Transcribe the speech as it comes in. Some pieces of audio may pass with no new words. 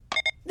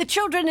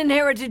children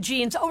inherited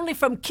genes only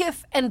from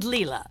Kif and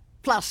Leela,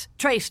 plus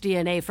trace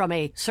DNA from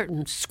a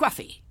certain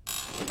Scruffy.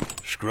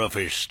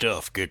 Scruffy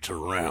stuff gets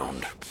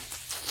around.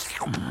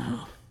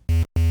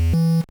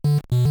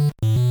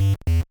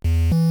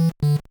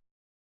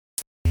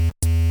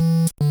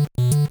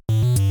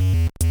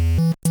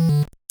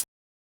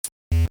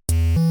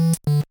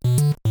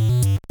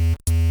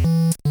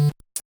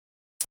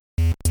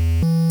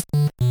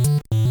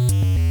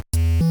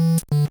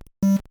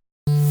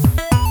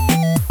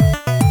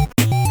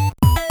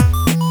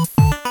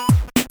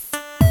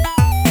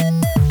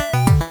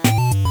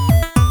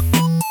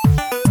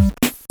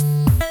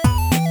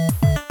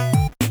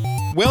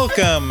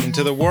 Welcome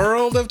to the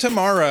world of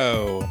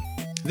tomorrow.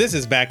 This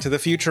is Back to the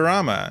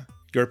Futurama,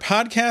 your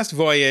podcast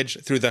voyage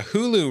through the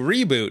Hulu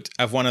reboot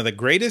of one of the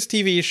greatest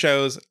TV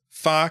shows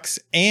Fox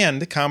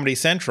and Comedy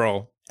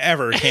Central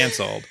ever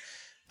canceled.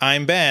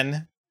 I'm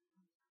Ben.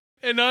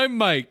 And I'm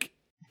Mike.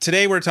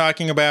 Today we're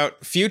talking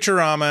about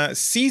Futurama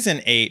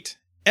Season 8,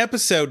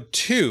 Episode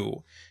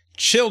 2,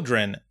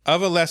 Children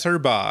of a Lesser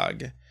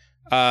Bog.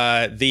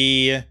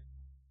 The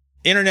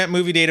Internet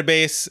Movie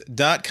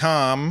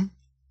Database.com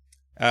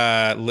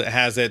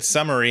has its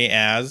summary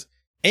as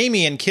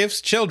Amy and Kif's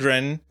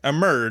children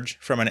emerge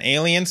from an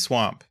alien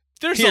swamp.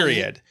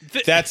 Period.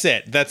 That's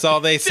it. That's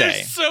all they say.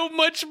 There's so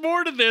much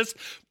more to this,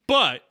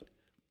 but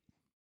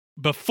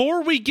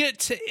before we get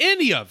to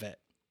any of it,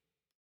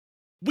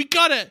 we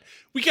gotta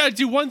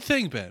do one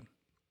thing, Ben.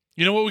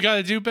 You know what we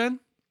gotta do, Ben?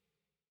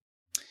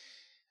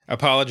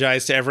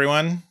 Apologize to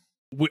everyone.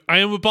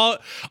 I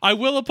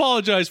will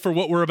apologize for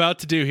what we're about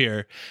to do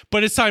here,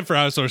 but it's time for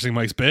outsourcing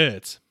Mike's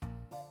bits.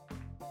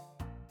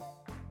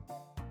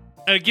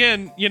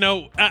 Again, you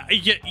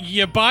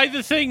buy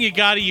the thing, you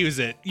gotta use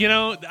it.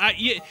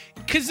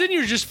 Because then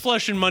you're just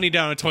flushing money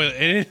down a toilet.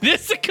 And in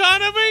this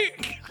economy,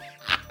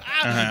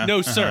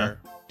 no, sir.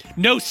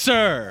 No,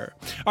 sir.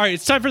 All right,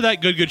 it's time for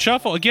that good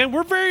shuffle. Again,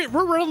 we're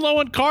running low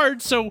on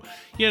cards, so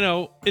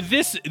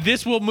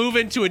this will move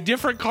into a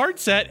different card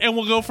set, and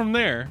we'll go from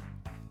there.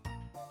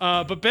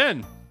 But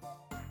Ben,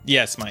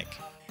 yes, Mike.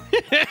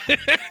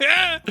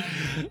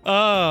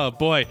 Oh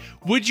boy,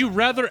 would you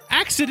rather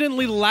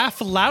accidentally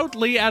laugh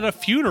loudly at a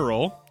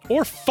funeral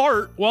or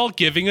fart while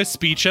giving a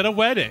speech at a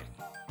wedding?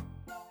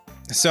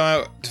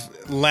 So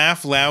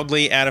laugh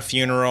loudly at a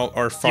funeral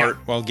or fart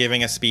while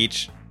giving a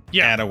speech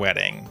at a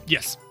wedding?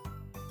 Yes.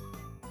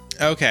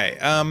 Okay.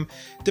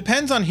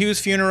 Depends on whose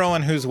funeral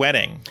and whose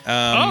wedding.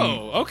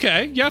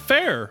 Okay. Yeah,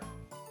 fair.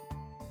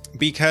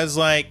 Because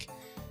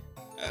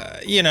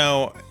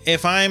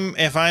if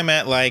I'm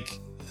at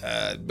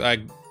a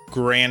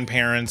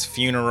grandparent's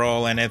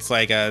funeral and it's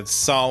like a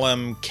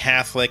solemn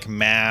Catholic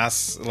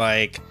mass,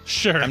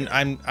 sure,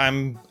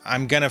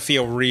 I'm gonna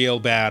feel real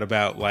bad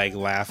about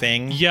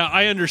laughing. Yeah,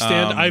 I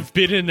understand. I've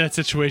been in that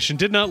situation.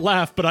 Did not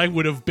laugh, but I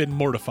would have been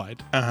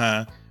mortified.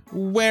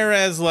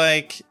 Whereas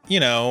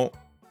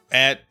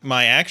at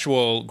my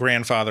actual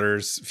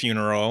grandfather's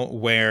funeral,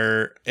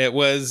 where it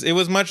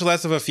was much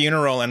less of a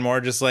funeral and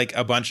more just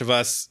a bunch of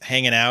us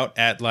hanging out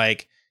at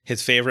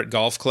his favorite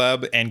golf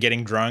club and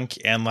getting drunk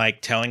and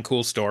telling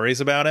cool stories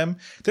about him.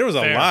 There was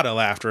a lot of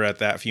laughter at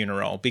that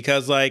funeral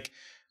because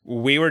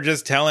we were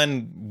just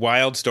telling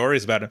wild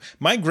stories about him.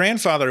 My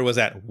grandfather was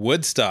at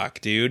Woodstock,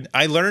 dude.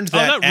 I learned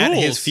that at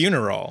his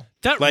funeral.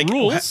 That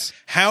rules.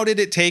 How did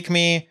it take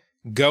me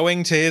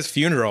going to his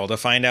funeral to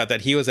find out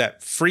that he was at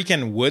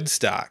freaking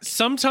Woodstock?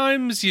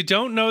 Sometimes you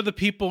don't know the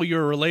people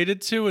you're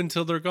related to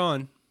until they're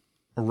gone.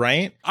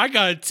 Right? I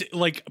got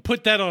to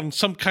put that on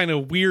some kind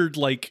of weird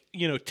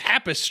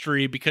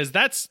tapestry because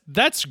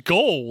that's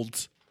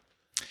gold.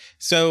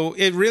 So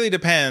it really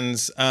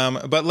depends.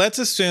 But let's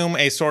assume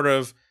a sort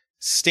of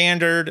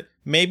standard,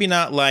 maybe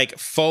not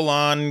full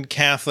on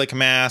Catholic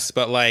mass,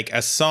 but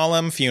a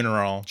solemn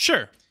funeral.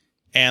 Sure.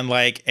 And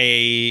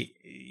a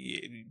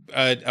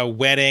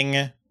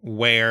wedding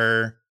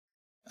where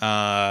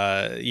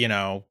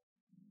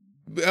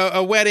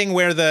a wedding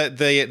where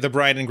the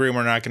bride and groom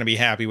are not going to be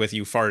happy with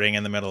you farting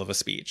in the middle of a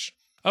speech.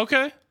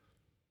 Okay.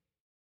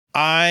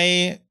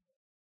 I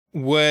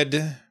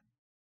would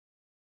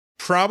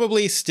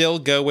probably still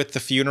go with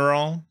the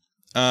funeral.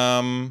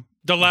 The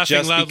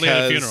laughing loudly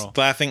at a funeral.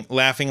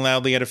 Laughing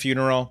loudly at a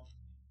funeral.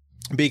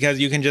 Because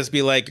you can just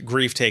be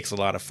grief takes a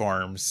lot of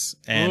forms.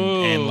 And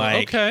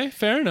okay,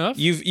 fair enough.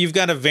 You've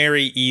got a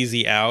very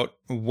easy out.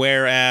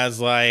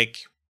 Whereas I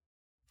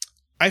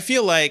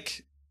feel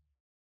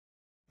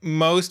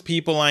most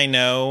people I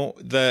know,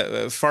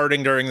 the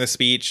farting during the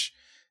speech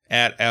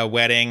at a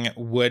wedding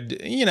would,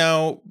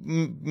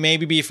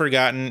 maybe be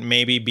forgotten,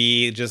 maybe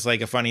be just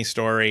a funny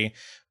story.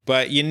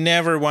 But you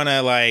never want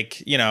to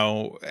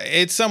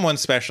it's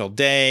someone's special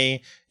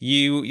day.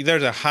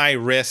 There's a high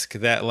risk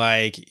that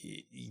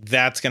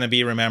that's going to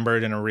be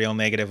remembered in a real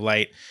negative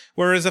light.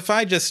 Whereas if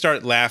I just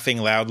start laughing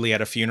loudly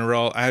at a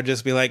funeral, I would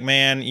just be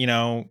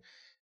man,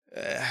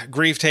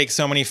 grief takes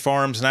so many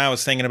forms. And I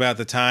was thinking about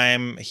the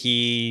time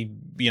he,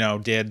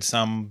 did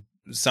some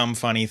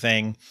funny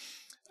thing.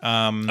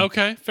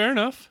 Okay, fair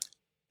enough.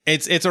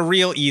 It's a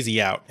real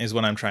easy out is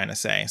what I'm trying to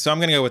say. So I'm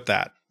going to go with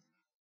that.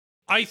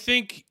 I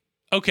think,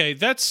 okay,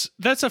 that's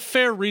a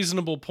fair,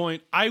 reasonable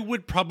point. I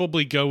would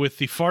probably go with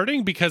the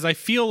farting because I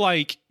feel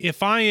like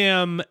if I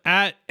am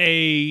at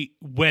a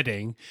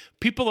wedding,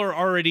 people are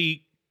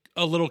already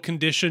a little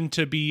conditioned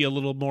to be a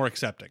little more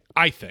accepting.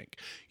 I think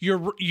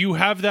you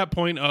have that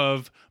point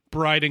of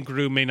bride and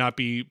groom may not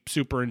be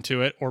super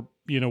into it or,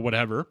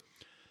 whatever.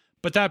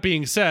 But that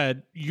being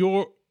said,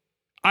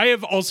 I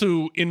have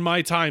also in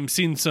my time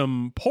seen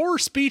some poor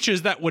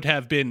speeches that would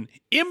have been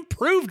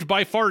improved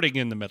by farting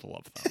in the middle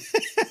of them.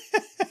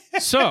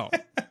 So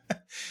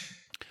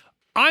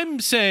I'm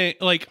saying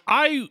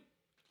and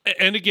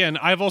again,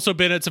 I've also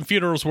been at some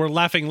funerals where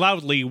laughing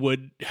loudly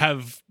would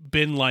have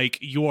been like,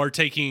 you are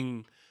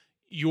taking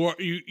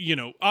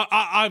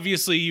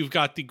obviously you've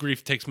got the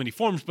grief takes many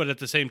forms, but at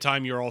the same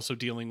time, you're also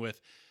dealing with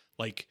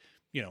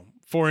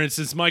for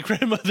instance, my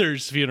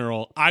grandmother's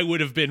funeral, I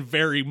would have been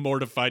very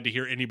mortified to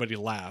hear anybody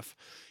laugh.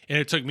 And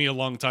it took me a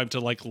long time to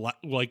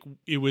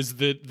it was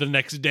the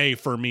next day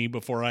for me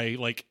before I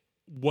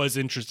was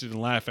interested in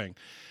laughing.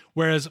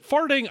 Whereas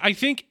farting, I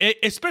think,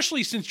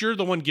 especially since you're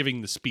the one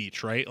giving the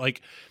speech, right?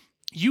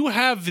 You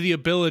have the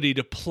ability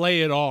to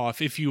play it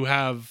off if you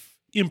have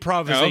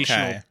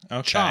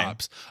improvisational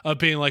chops of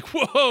being like,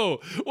 whoa,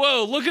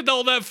 look at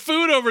all that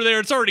food over there.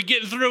 It's already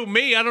getting through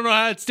me. I don't know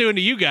how it's doing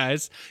to you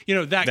guys.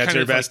 That's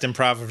your best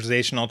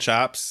improvisational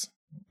chops.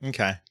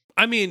 Okay.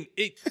 I mean,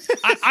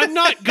 I'm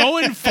not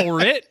going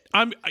for it.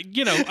 I'm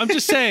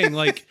just saying,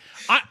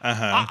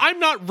 I'm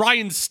not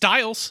Ryan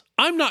Stiles.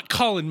 I'm not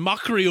Colin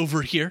Mockery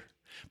over here.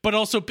 But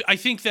also, I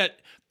think that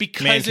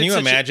because can you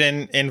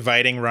imagine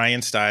inviting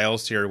Ryan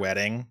Stiles to your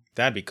wedding?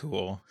 That'd be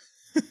cool.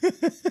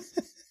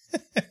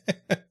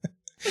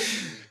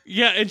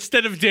 Yeah,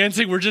 instead of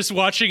dancing, we're just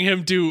watching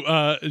him do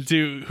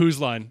Whose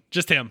Line?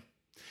 Just him.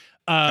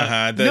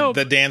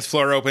 The dance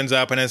floor opens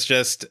up and it's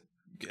just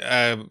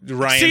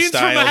Ryan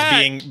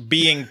Stiles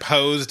being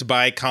posed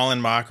by Colin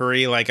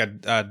Mockery like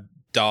a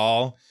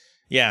doll.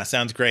 Yeah,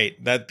 sounds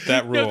great. That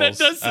rules.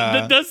 No,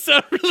 that does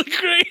sound really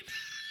great.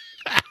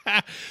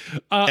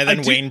 And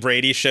then Wayne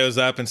Brady shows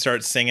up and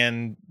starts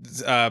singing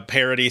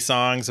parody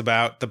songs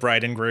about the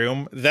bride and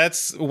groom.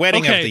 That's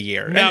wedding of the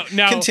year. Now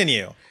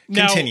continue.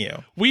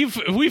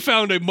 We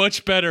found a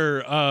much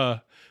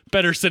better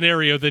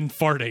scenario than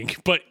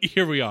farting, but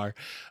here we are.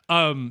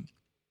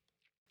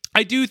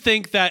 I do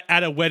think that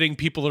at a wedding,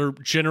 people are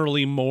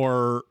generally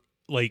more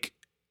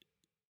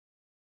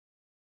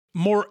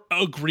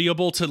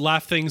agreeable to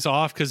laugh things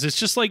off because it's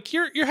just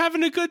you're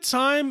having a good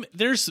time.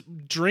 There's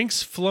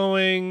drinks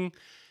flowing,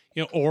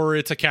 or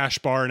it's a cash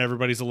bar and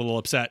everybody's a little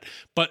upset,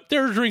 but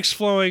there are drinks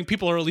flowing.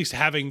 People are at least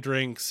having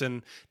drinks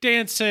and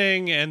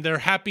dancing, and they're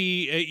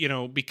happy,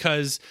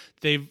 because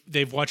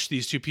they've watched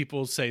these two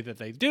people say that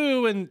they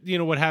do, and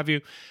what have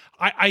you.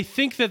 I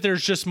think that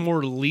there's just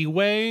more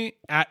leeway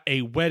at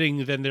a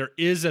wedding than there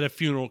is at a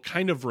funeral,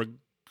 kind of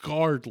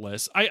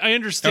regardless. I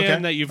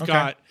understand that you've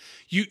got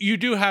you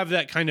do have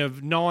that kind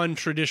of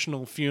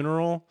non-traditional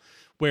funeral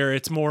where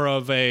it's more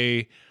of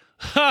a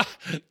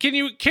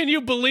can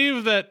you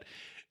believe that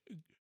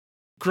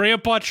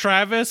Grandpa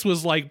Travis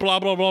was like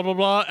blah blah blah blah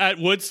blah at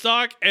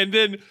Woodstock and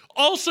then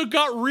also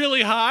got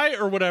really high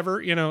or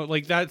whatever,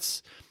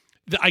 that's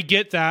I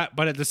get that,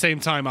 but at the same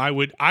time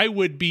I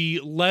would be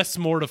less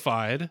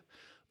mortified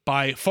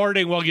by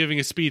farting while giving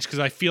a speech because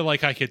I feel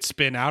like I could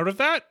spin out of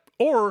that.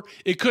 Or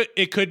it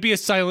could be a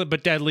silent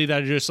but deadly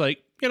that are just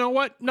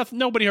what? Nothing,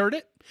 nobody heard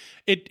it.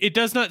 It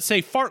does not say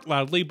fart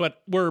loudly,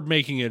 but we're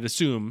making it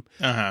assume.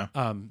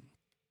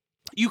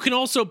 You can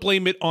also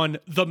blame it on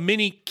the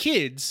many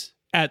kids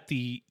at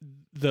the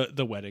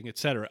wedding,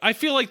 etc. I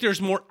feel like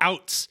there's more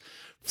outs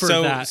for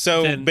that.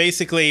 So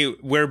basically,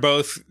 we're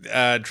both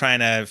trying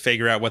to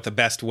figure out what the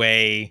best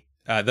way.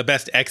 The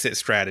best exit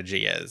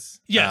strategy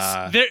is. Yes.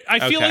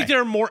 I feel like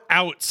there are more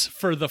outs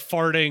for the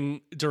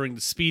farting during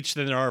the speech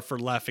than there are for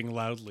laughing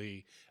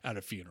loudly at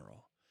a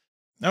funeral.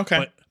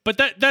 Okay.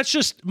 But that's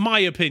just my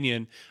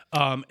opinion.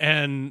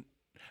 And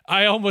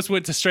I almost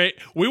went to straight,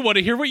 we want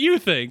to hear what you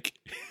think.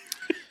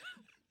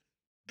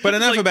 But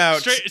enough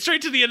about...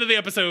 Straight to the end of the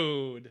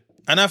episode.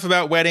 Enough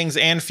about weddings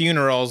and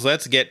funerals.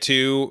 Let's get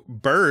to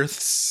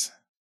births.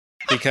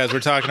 Because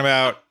we're talking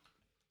about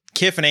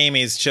Kif and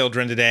Amy's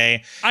children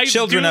today.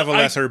 Children of a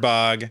Lesser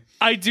Bog.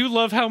 I do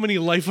love how many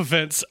life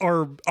events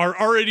are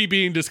already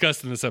being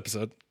discussed in this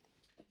episode.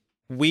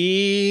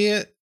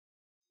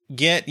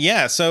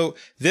 So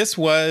this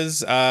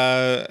was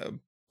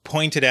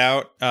pointed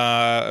out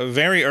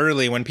very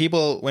early when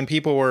people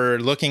were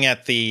looking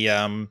at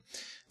the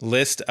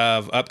list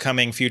of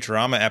upcoming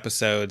Futurama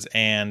episodes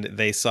and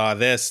they saw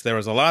this. There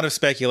was a lot of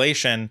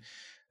speculation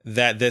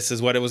that this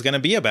is what it was going to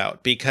be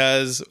about,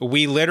 because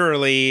we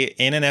literally,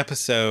 in an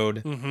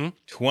episode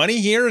 20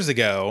 years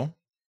ago...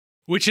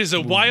 Which is a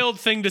wild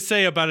thing to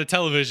say about a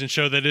television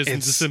show that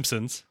isn't The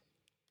Simpsons.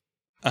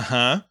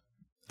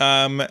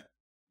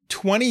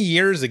 20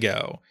 years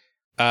ago,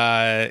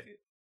 Kif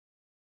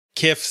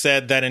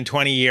said that in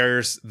 20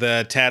 years,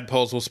 the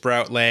tadpoles will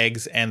sprout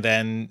legs and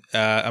then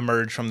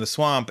emerge from the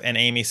swamp, and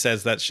Amy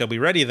says that she'll be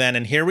ready then,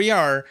 and here we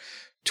are,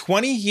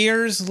 20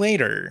 years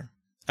later.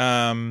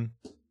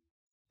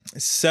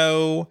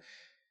 So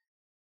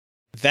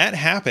that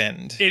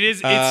happened.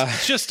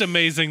 It's just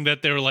amazing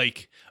that they're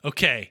like,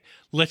 okay,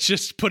 let's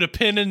just put a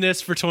pin in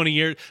this for 20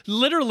 years.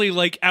 Literally,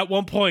 like, at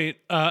one point,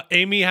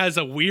 Amy has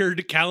a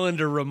weird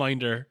calendar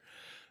reminder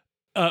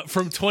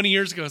from 20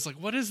 years ago. It's like,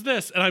 what is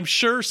this? And I'm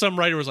sure some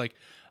writer was like,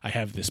 I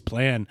have this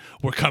plan.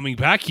 We're coming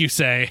back, you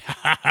say.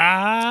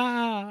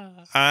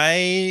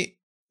 I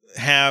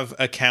have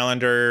a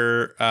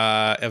calendar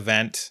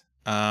event,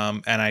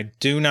 and I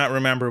do not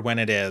remember when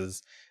it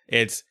is.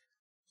 It's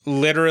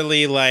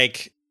literally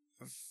like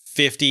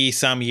 50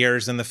 some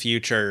years in the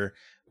future,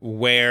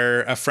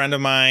 where a friend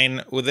of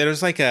mine,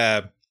 there's like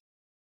I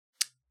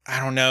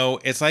don't know,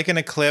 it's like an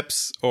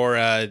eclipse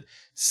or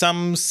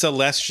some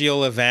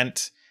celestial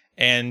event.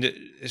 And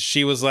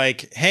she was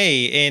like,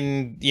 hey,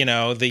 in,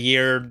 the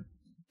year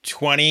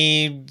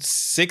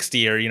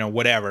 2060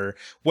 or,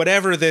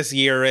 whatever this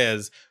year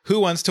is, who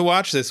wants to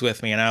watch this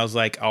with me? And I was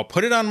like, I'll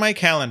put it on my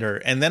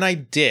calendar. And then I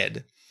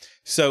did.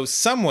 So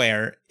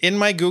somewhere in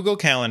my Google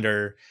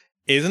Calendar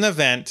is an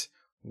event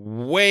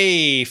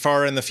way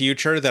far in the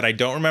future that I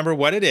don't remember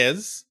what it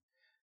is.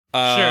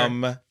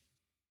 Sure.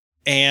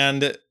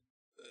 And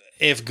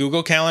if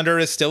Google Calendar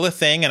is still a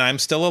thing and I'm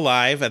still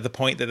alive at the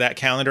point that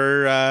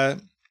calendar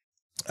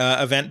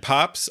event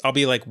pops, I'll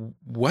be like,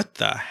 what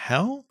the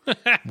hell?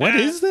 What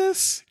is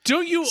this?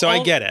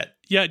 I get it.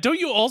 Yeah. Don't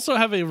you also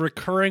have a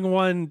recurring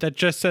one that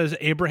just says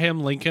Abraham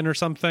Lincoln or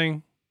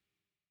something?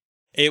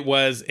 It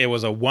was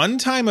a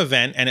one-time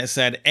event and it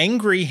said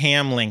Angry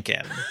Ham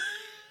Lincoln.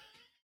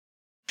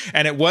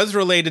 And it was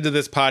related to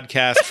this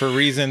podcast for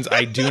reasons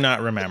I do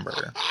not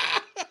remember.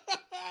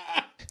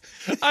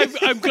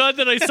 I'm glad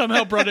that I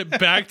somehow brought it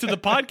back to the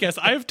podcast.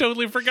 I have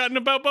totally forgotten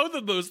about both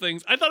of those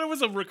things. I thought it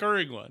was a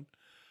recurring one.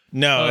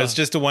 No, it's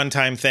just a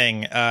one-time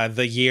thing.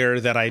 The year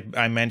that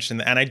I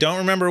mentioned, and I don't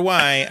remember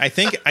why. I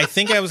think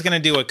I was going to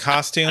do a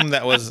costume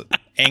that was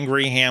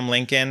Angry Ham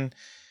Lincoln,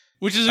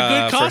 which is a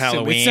good costume. For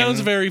Halloween. It sounds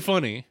very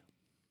funny.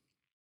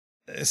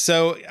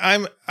 So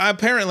I'm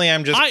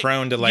just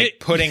prone to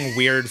putting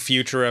weird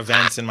future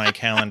events in my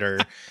calendar.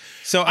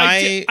 So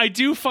I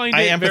do find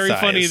it very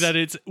funny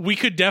that we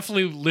could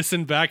definitely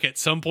listen back at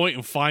some point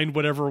and find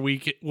however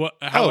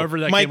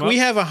that Mike, came up. we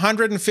have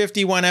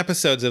 151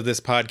 episodes of this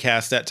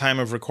podcast at time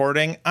of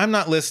recording. I'm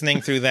not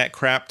listening through that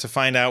crap to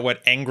find out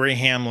what Angry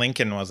Ham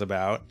Lincoln was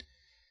about.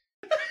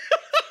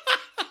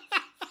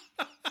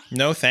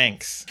 No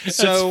thanks.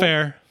 So, that's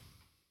fair.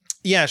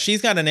 Yeah,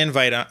 she's got an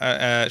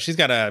invite. She's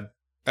got an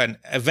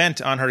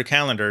event on her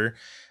calendar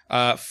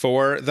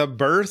for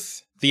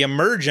the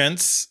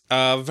emergence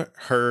of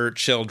her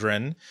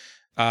children.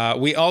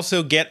 We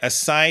also get a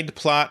side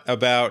plot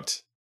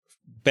about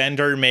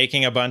Bender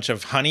making a bunch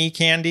of honey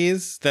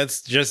candies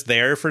that's just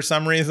there for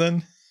some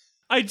reason.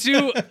 I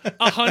do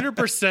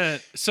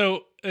 100%.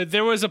 So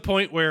there was a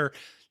point where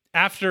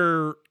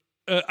after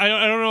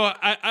I don't know.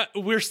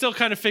 We're still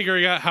kind of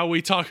figuring out how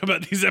we talk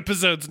about these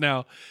episodes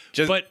now.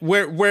 But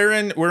we're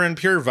in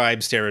pure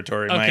vibes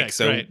territory, Mike. Okay,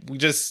 so great. we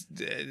just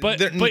but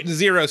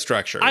zero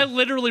structure. I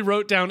literally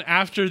wrote down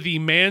after the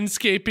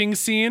manscaping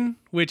scene,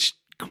 which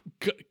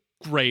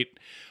great.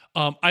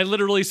 I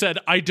literally said,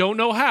 I don't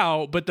know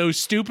how, but those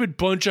stupid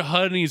bunch of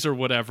honeys or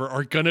whatever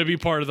are gonna be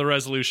part of the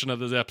resolution of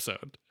this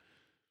episode.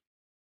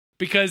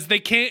 Because they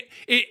can't,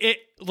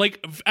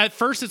 like, at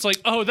first it's like,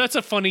 oh, that's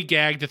a funny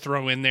gag to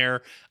throw in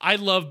there. I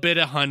love bit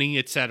of honey,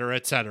 et cetera,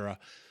 et cetera.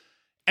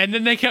 And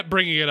then they kept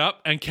bringing it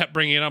up. I'm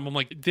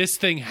like, this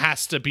thing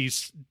has to be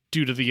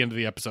due to the end of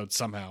the episode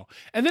somehow.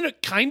 And then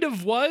it kind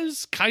of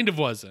was, kind of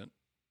wasn't.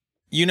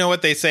 You know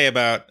what they say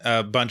about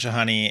a bunch of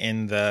honey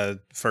in the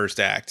first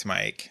act,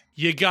 Mike?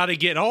 You got to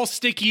get all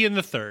sticky in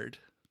the third.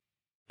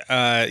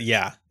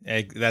 Yeah,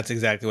 that's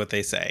exactly what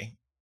they say.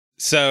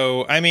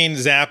 So, I mean,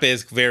 Zap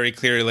is very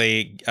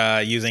clearly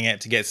using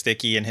it to get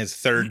sticky in his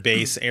third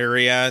base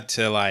area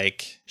to,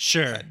 like...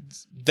 Sure.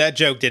 That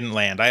joke didn't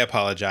land. I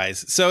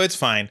apologize. So it's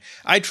fine.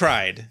 I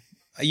tried.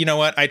 You know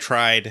what? I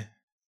tried.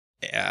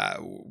 You hit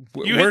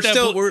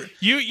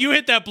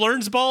that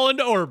Blurns ball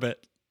into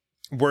orbit.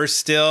 We're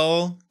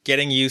still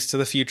getting used to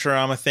the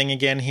Futurama thing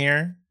again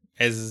here.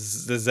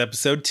 As this is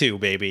episode 2,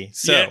 baby.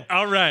 So, yeah,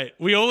 all right.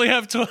 We only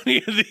have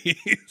 20 of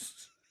these.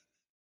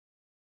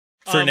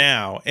 For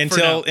now,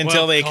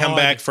 until they come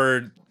back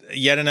for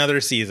yet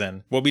another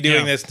season. We'll be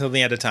doing this until the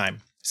end of time.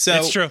 So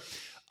it's true.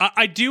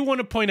 I do want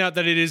to point out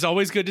that it is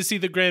always good to see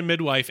the Grand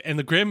Midwife, and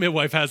the Grand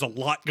Midwife has a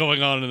lot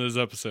going on in this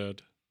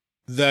episode.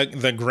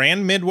 The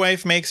Grand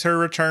Midwife makes her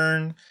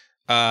return.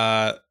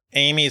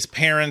 Amy's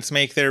parents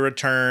make their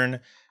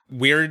return.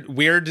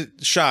 Weird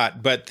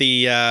shot, but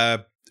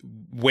the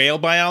whale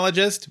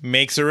biologist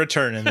makes a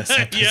return in this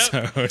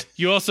episode. Yep.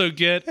 You also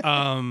get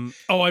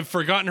I've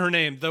forgotten her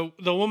name.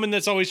 The woman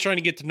that's always trying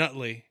to get to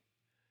Nutley.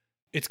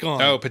 It's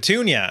gone. Oh,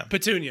 Petunia.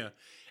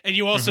 And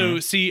you also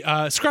see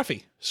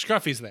Scruffy.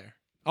 Scruffy's there.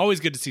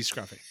 Always good to see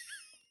Scruffy.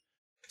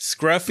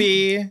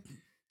 Scruffy's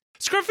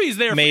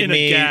there in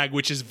a gag,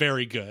 which is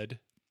very good.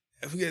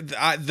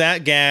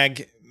 That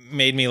gag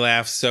made me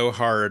laugh so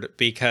hard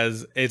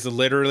because it's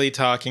literally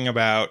talking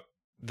about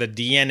the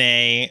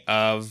DNA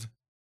of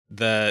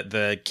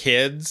the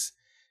kids,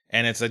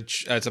 and it's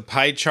a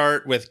pie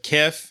chart with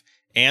Kif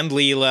and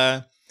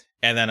Leela,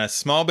 and then a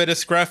small bit of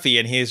Scruffy,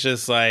 and he's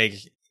just like,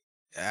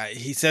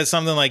 he says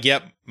something like,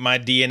 "Yep, my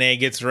DNA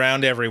gets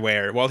around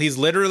everywhere," while he's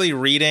literally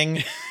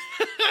reading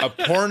a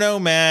porno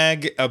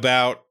mag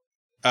about.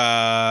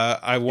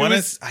 I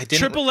didn't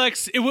Triple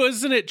X. It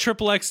wasn't it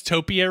Triple X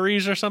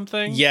topiaries or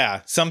something. Yeah,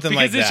 something because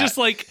like that. Because it's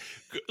just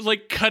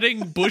like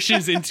cutting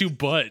bushes into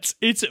butts.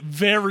 It's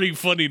very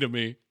funny to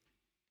me.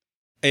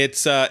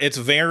 It's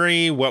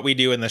very What We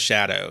Do in the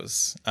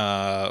Shadows,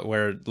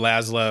 where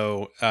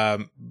Laszlo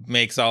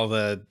makes all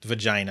the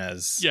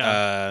vaginas.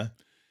 Yeah.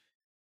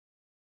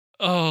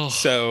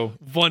 So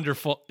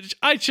wonderful.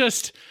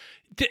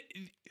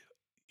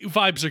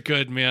 Vibes are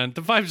good, man.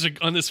 The vibes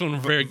on this one are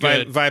very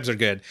good. Vibes are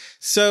good.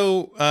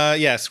 So,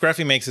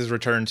 Scruffy makes his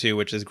return too,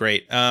 which is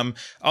great.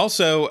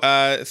 Also,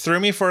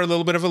 threw me for a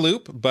little bit of a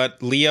loop,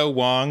 but Leo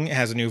Wong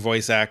has a new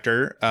voice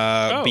actor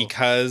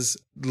because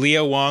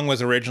Leo Wong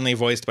was originally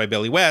voiced by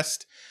Billy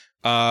West.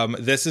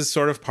 This is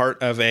sort of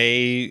part of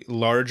a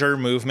larger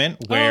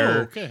movement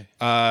where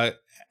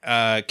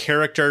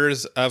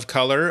characters of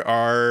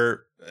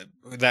color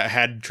that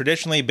had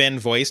traditionally been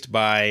voiced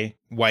by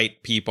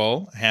white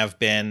people have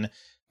been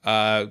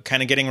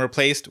kind of getting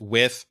replaced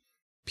with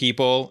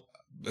people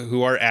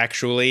who are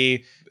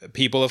actually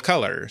people of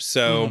color.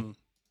 So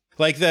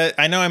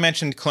I know I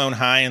mentioned Clone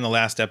High in the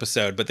last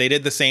episode, but they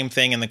did the same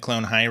thing in the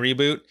Clone High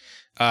reboot.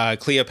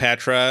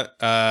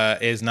 Cleopatra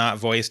is not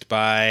voiced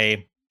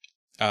by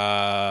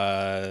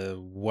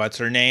what's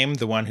her name?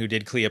 The one who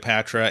did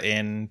Cleopatra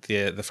in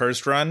the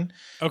first run.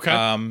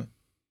 Okay.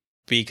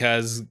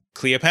 Because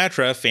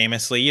Cleopatra,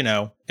 famously,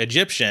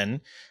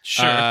 Egyptian,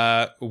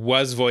 sure,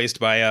 was voiced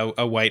by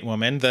a white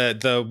woman.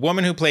 The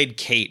woman who played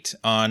Kate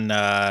on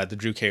the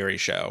Drew Carey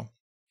show.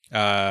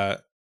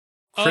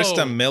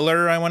 Krista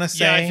Miller, I want to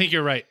say. Yeah, I think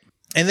you're right.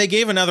 And they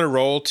gave another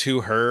role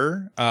to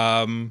her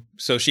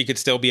so she could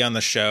still be on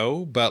the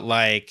show. But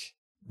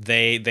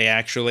they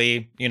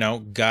actually,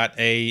 got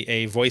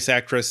a voice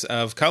actress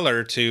of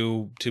color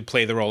to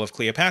play the role of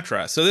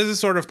Cleopatra. So this is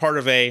sort of part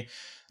of a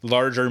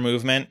larger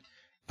movement.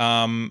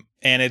 And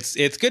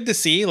it's good to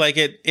see.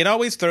 It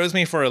always throws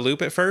me for a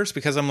loop at first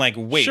because I'm like,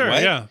 wait, sure,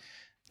 what? Yeah.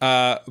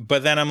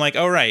 But then I'm like,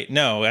 oh, right.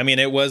 No, I mean,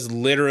 it was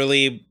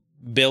literally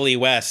Billy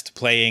West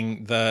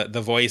playing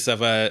the voice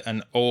of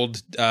an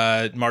old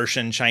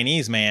Martian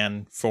Chinese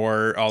man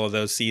for all of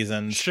those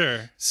seasons.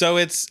 Sure. So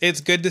it's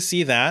good to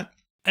see that.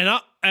 And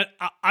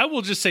I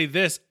will just say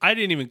this. I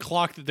didn't even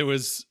clock that there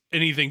was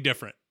anything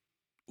different,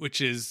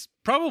 which is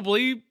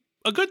probably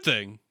a good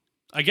thing,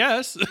 I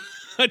guess.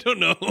 I don't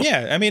know.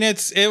 Yeah, I mean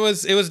it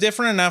was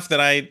different enough that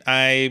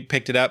I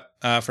picked it up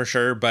for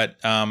sure, but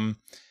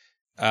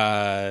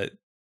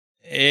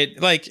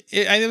it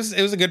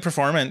was a good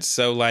performance.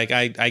 So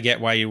I get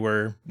why you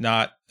were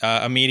not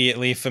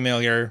immediately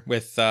familiar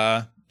with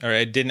or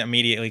I didn't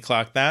immediately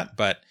clock that,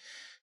 but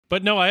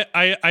no,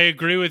 I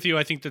agree with you.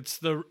 I think that's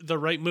the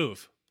right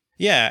move.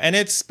 Yeah, and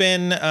it's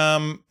been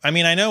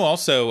I know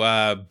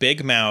also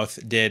Big Mouth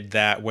did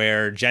that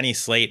where Jenny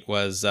Slate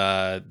was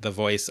the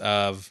voice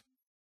of,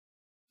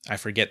 I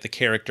forget the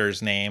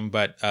character's name,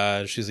 but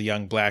she's a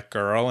young black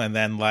girl. And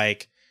then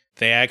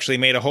they actually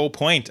made a whole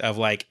point of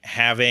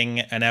having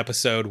an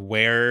episode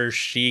where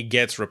she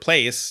gets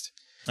replaced.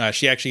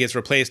 She actually gets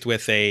replaced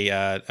with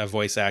a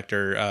voice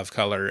actor of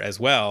color as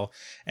well.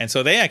 And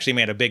so they actually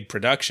made a big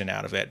production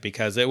out of it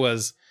because it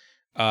was,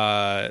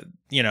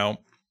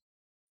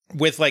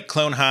 with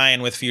Clone High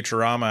and with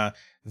Futurama,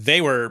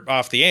 they were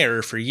off the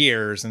air for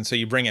years. And so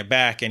you bring it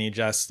back and you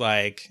just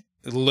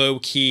low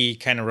key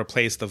kind of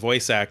replace the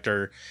voice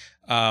actor.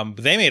 But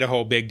they made a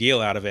whole big deal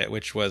out of it,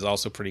 which was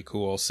also pretty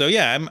cool. So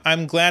yeah,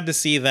 I'm glad to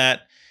see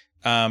that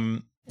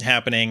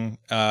happening.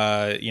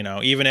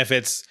 Even if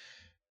it's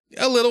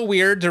a little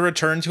weird to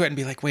return to it and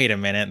be like, wait a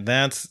minute,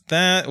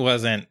 that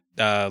wasn't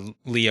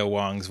Leo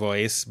Wong's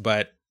voice,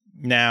 but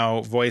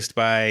now voiced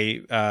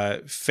by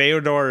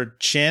Feodor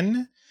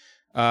Chin,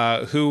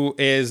 who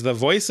is the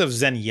voice of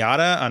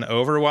Zenyatta on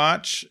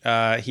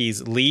Overwatch.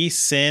 He's Lee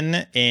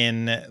Sin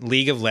in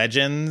League of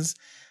Legends.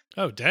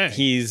 Oh, dang.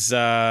 He's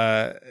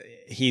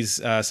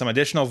some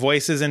additional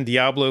voices in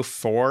Diablo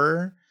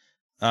 4.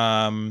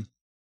 Oh,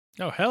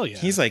 hell yeah.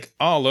 He's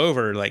all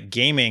over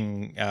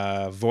gaming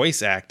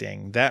voice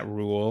acting. That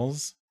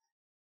rules.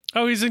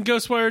 Oh, he's in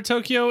Ghostwire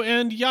Tokyo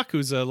and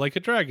Yakuza Like a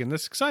Dragon.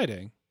 That's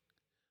exciting.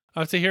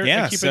 I'll have to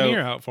keep an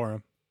ear out for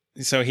him.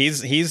 So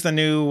he's the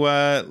new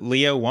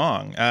Leo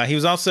Wong. He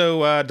was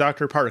also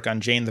Dr. Park on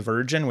Jane the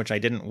Virgin, which I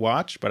didn't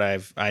watch, but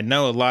I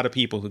know a lot of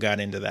people who got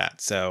into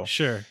that. So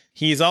sure.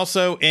 He's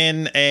also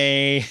in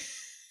a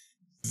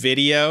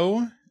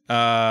video.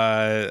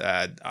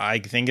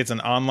 I think it's an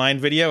online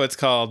video. It's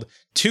called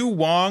Two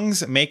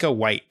Wongs Make a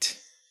White,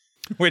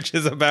 which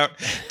is about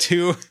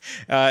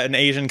an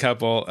Asian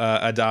couple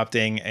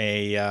adopting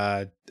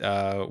a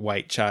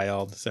white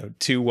child. So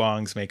two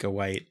Wongs make a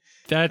white.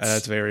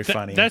 That's very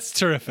funny. That's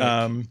terrific.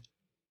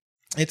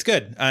 it's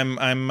good.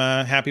 I'm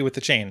happy with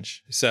the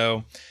change.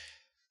 So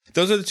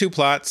those are the two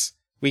plots.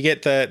 We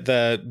get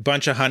the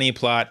bunch of honey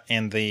plot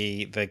and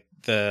the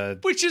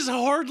which is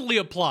hardly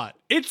a plot.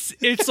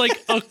 It's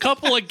like a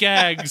couple of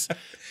gags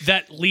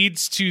that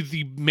leads to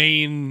the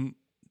main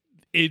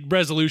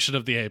resolution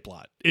of the A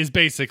plot is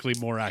basically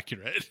more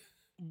accurate.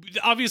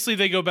 Obviously,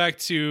 they go back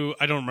to,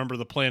 I don't remember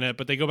the planet,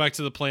 but they go back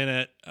to the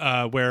planet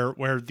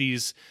where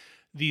these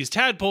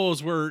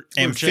tadpoles were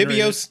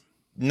Amphibious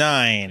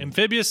 9.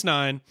 Amphibious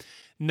 9.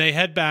 And they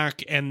head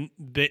back, and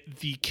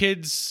the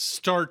kids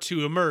start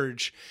to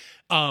emerge.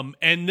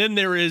 And then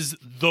there is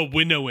the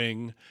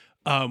winnowing,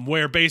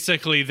 where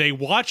basically they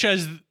watch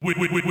as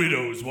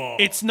widows walk.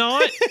 It's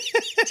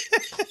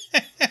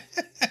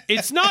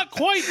not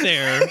quite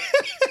there.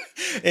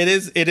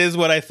 It is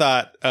what I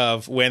thought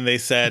of when they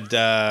said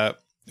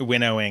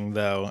winnowing,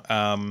 though.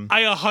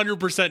 I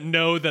 100%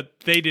 know that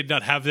they did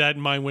not have that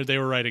in mind when they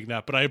were writing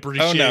that, but I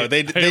appreciate. Oh no,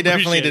 they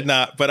definitely did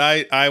not. But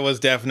I was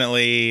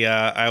definitely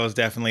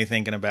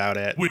thinking about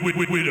it.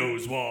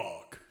 Widows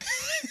walk.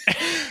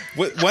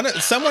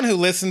 Someone who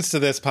listens to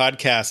this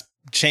podcast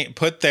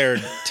put their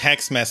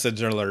text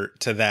message alert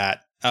to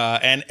that,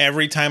 and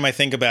every time I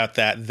think about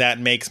that, that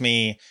makes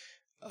me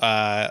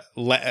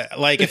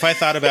like if I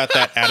thought about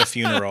that at a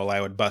funeral,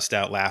 I would bust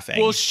out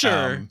laughing. Well,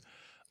 sure.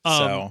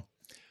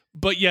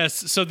 But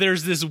yes, so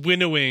there's this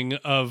winnowing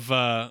of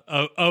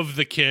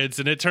the kids,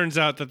 and it turns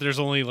out that there's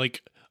only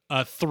like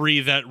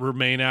 3 that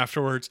remain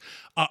afterwards.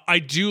 I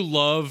do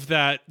love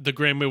that the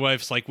grandma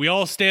wife's like, we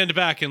all stand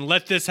back and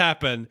let this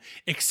happen,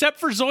 except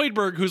for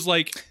Zoidberg, who's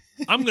like,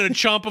 I'm going to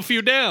chomp a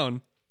few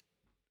down.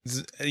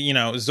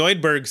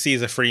 Zoidberg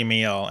sees a free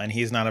meal, and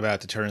he's not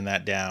about to turn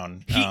that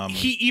down.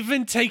 He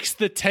even takes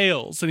the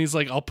tails, and he's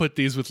like, I'll put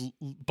these with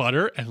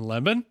butter and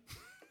lemon.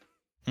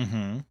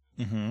 Mm-hmm.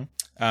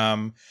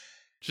 Mm-hmm.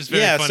 Just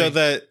very funny.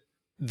 So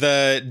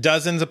the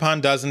dozens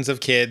upon dozens of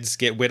kids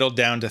get whittled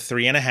down to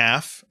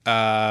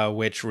 3.5,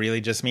 which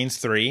really just means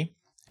 3.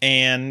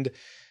 And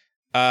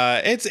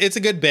it's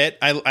a good bit.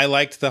 I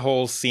liked the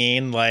whole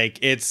scene. Like,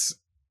 it's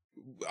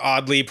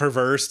oddly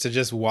perverse to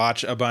just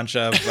watch a bunch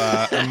of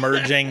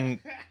emerging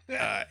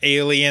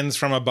aliens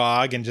from a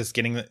bog and just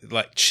getting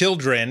like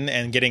children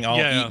and getting all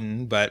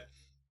eaten. But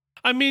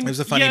I mean, it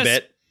was a funny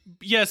bit.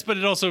 Yes, but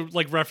it also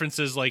like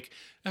references like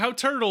how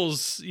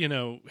turtles,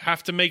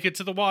 have to make it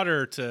to the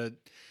water to.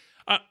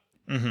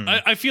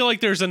 I feel like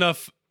there's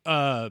enough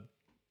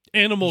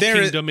animal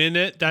kingdom in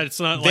it that it's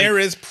not like there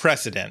is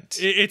precedent.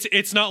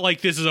 It's not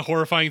like this is a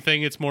horrifying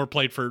thing. It's more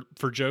played for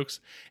jokes.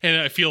 And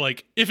I feel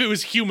like if it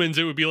was humans,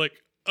 it would be like,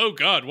 oh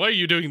God, why are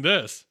you doing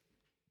this?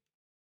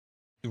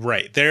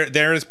 Right.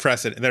 There is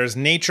precedent. There's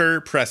nature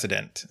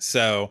precedent.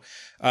 So,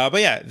 but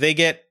yeah, they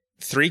get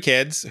 3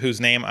 kids whose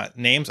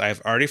names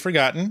I've already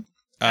forgotten.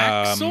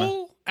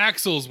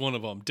 Axel's one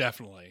of them,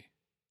 definitely.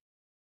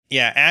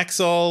 Yeah,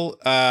 Axel,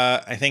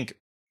 I think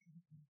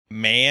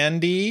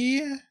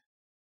Mandy,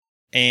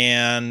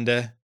 and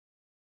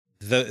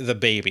the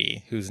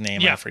baby whose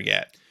name I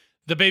forget.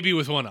 The baby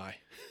with one eye.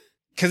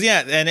 Cause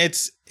and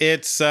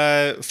it's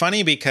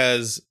funny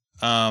because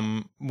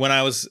when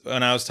I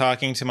was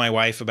talking to my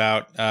wife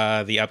about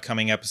the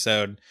upcoming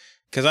episode,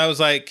 because I was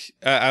like,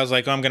 oh,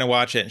 I'm gonna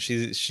watch it,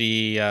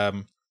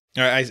 and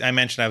I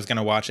mentioned I was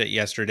gonna watch it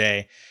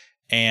yesterday,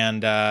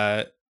 and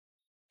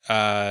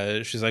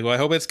she's like, well, I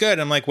hope it's good.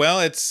 I'm like, well,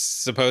 it's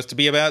supposed to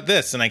be about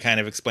this. And I kind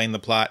of explained the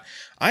plot.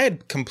 I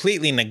had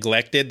completely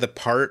neglected the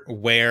part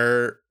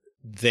where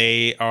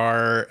they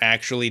are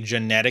actually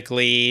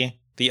genetically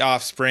the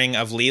offspring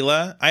of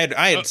Leela.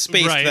 I had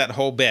spaced that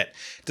whole bit,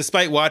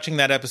 despite watching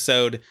that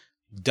episode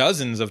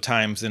dozens of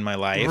times in my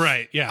life.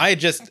 Right. Yeah. I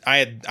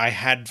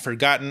had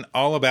forgotten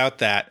all about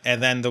that.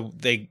 And then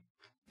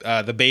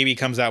the baby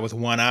comes out with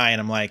one eye, and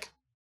I'm like,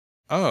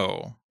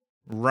 oh,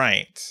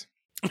 right.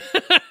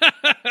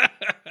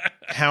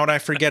 How'd I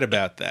forget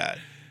about that?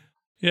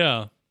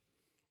 Yeah.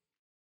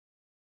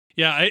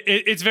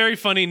 It's very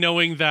funny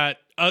knowing that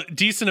a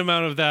decent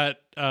amount of that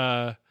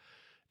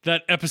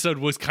episode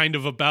was kind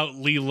of about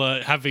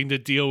Leela having to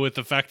deal with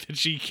the fact that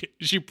she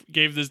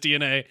gave this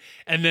DNA,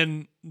 and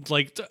then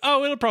like,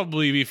 oh, it'll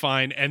probably be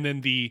fine, and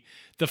then the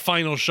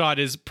final shot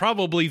is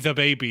probably the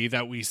baby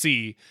that we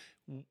see,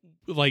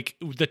 like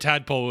the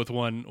tadpole with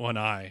one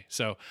eye.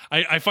 So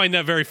I find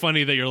that very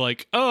funny that you're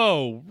like,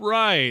 oh,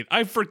 right,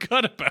 I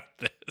forgot about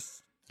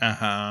this.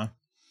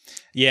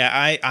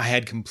 Yeah, I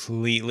had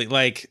completely,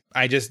 like,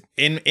 I just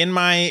in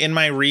my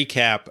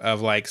recap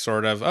of like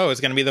sort of, oh,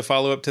 it's gonna be the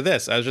follow-up to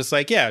this, I was just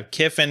like, yeah,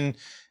 Kif and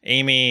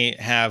Amy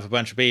have a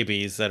bunch of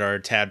babies that are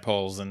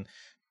tadpoles, and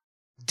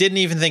didn't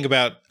even think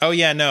about, oh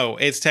yeah, no,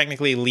 it's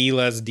technically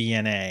Leela's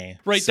DNA.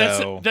 Right,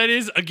 so, that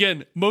is,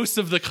 again, most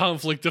of the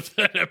conflict of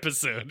that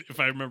episode, if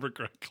I remember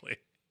correctly.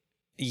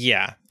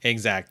 Yeah,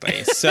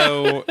 exactly.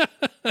 So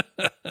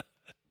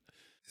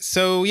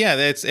so yeah,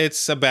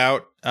 it's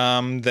about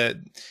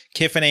that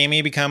Kif and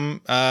Amy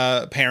become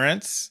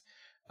parents,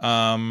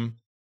 and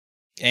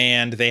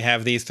they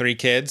have these 3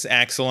 kids,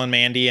 Axel and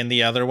Mandy and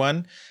the other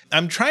one.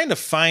 I'm trying to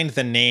find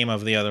the name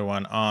of the other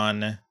one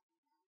on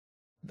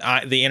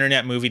the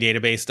Internet Movie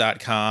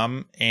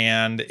Database.com,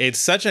 and it's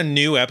such a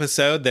new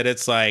episode that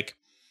it's like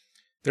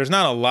there's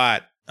not a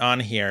lot on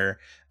here.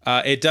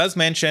 It does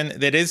mention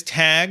that it is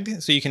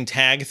tagged, so you can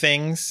tag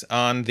things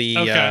on the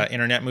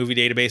Internet Movie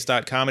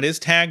Database.com. It is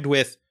tagged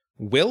with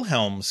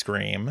Wilhelm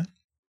Scream,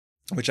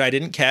 which I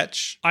didn't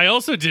catch. I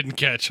also didn't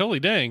catch. Holy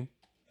dang.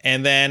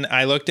 And then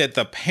I looked at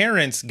the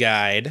parents'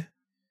 guide.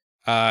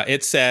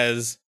 It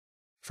says,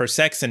 for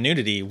sex and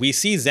nudity, we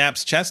see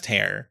Zap's chest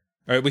hair.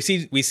 Or we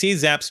see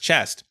Zap's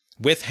chest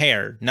with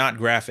hair, not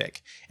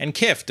graphic. And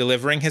Kif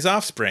delivering his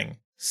offspring,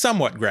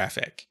 somewhat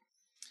graphic.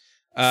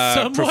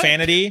 Somewhat?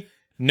 Profanity,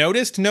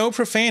 noticed no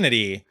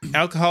profanity.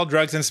 Alcohol,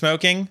 drugs, and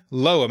smoking,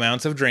 low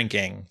amounts of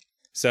drinking.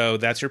 So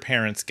that's your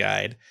parents'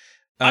 guide.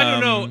 I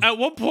don't know. At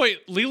one point,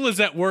 Leela's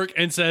at work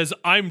and says,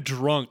 I'm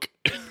drunk.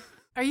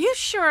 Are you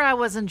sure I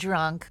wasn't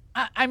drunk?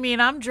 I mean,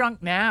 I'm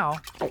drunk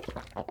now.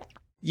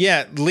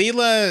 Yeah,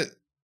 Leela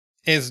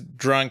is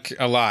drunk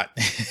a lot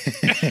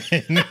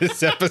in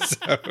this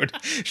episode.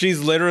 She's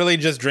literally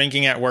just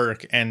drinking at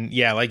work. And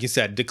yeah, like you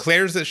said,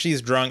 declares that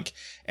she's drunk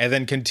and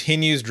then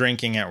continues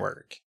drinking at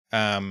work.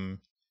 I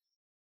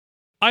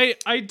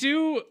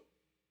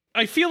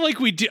feel like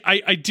we do.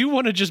 I do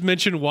want to just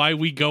mention why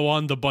we go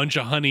on the bunch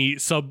of honey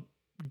sub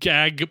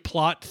gag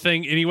plot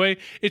thing anyway.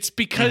 It's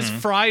because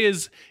Fry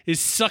is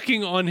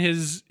sucking on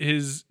his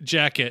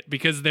jacket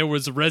because there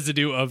was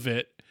residue of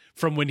it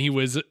from when he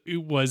was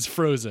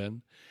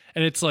frozen.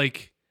 And it's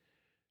like,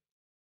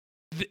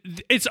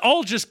 it's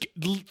all just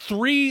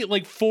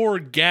 4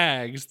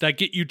 gags that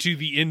get you to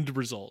the end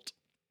result.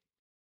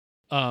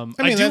 I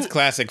mean, that's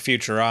classic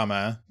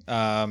Futurama.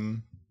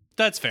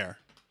 That's fair.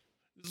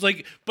 It's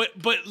like, but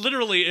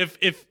literally, if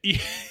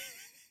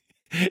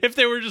if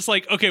they were just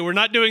like, okay, we're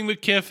not doing the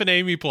Kif and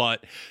Amy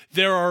plot,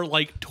 there are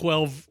like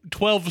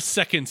 12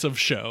 seconds of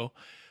show.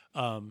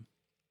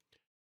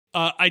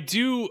 I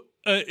do.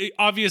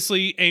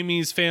 Obviously,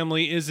 Amy's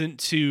family isn't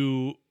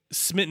too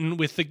smitten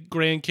with the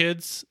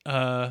grandkids.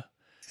 I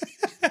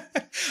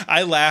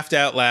laughed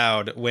out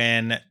loud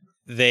when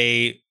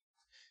they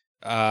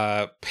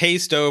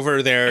paste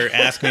over their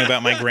 "Ask Me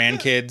About My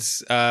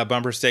Grandkids"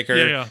 bumper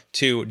sticker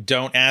to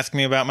 "Don't ask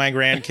me about my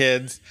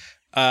grandkids."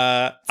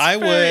 I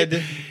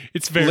would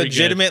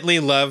legitimately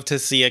love to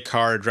see a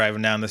car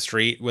driving down the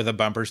street with a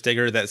bumper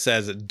sticker that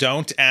says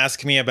 "Don't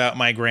ask me about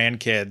my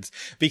grandkids,"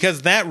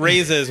 because that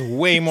raises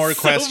way more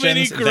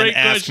questions than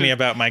 "Ask me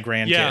about my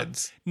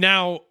grandkids." Yeah.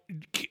 Now,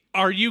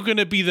 are you going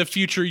to be the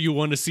future you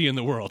want to see in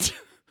the world?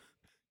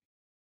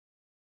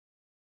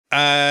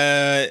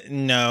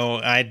 No,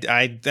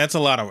 I that's a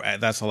lot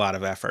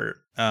of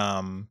effort.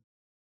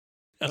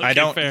 Okay, I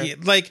don't fair.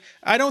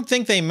 I don't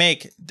think they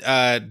make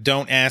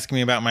 "Don't ask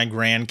me about my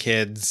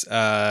grandkids"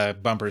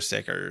 bumper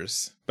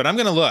stickers, but I'm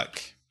gonna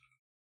look.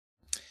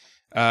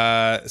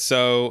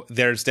 So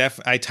there's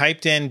I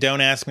typed in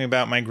 "Don't ask me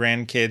about my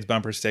grandkids"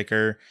 bumper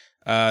sticker.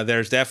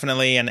 There's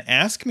definitely an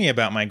 "Ask me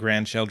about my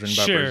grandchildren"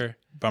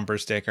 bumper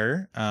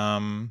sticker.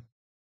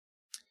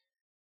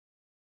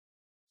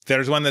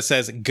 There's one that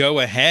says, "Go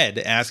ahead,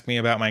 ask me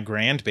about my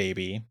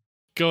grandbaby."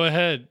 Go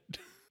ahead.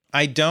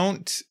 I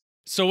don't.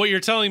 So what you're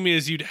telling me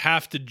is you'd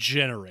have to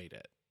generate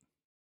it.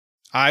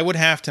 I would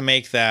have to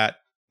make that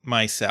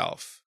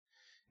myself.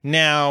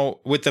 Now,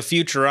 with the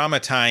Futurama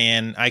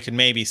tie-in, I could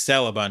maybe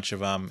sell a bunch of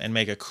them and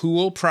make a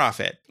cool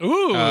profit.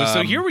 Ooh,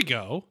 so here we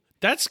go.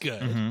 That's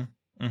good.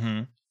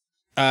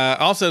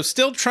 Also,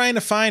 still trying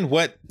to find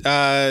what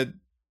the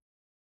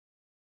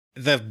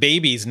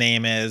baby's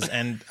name is,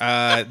 and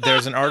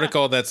there's an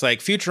article that's like,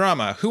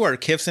 Futurama, who are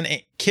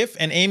Kif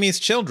and Amy's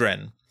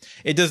children?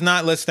 It does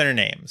not list their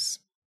names.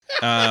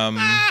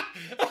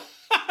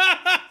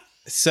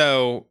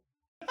 So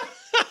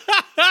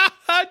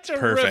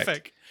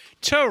terrific.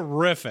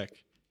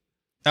 Terrific.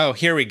 Oh,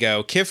 here we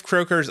go. Kif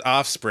Kroker's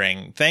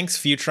offspring. Thanks,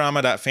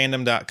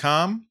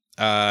 Futurama.fandom.com.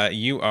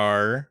 You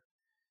are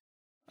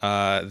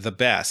the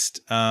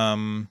best.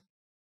 I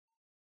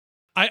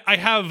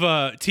have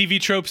TV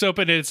tropes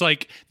open, and it's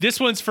like, this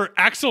one's for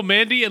Axel,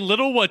 Mandy, and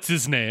little what's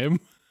his name.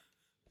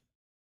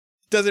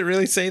 Does it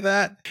really say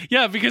that?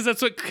 Yeah, because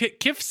that's what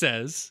Kif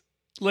says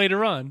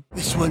later on.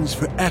 This one's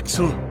for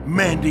Axel,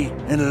 Mandy,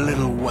 and a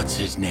little what's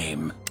his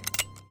name.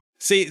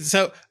 See,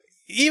 so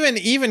even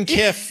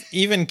Kif,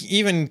 even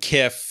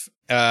Kif,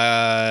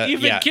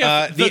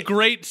 Kif,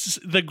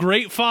 the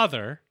great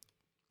father,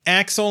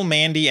 Axel,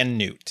 Mandy, and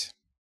Newt.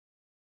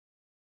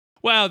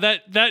 Wow,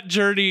 that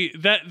journey,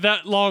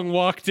 that long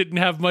walk didn't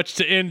have much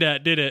to end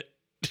at, did it?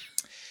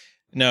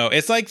 No,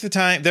 it's like the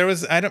time there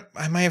was, I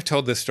might have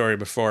told this story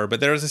before, but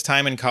there was this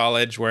time in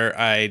college where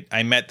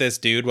I met this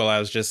dude while I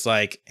was just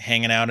like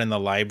hanging out in the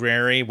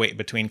library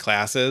between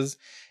classes.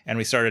 And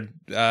we started,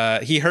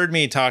 he heard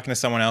me talking to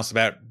someone else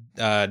about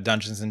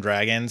Dungeons and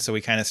Dragons. So we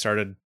kind of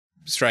started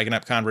striking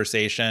up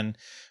conversation.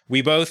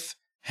 We both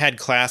had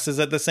classes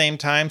at the same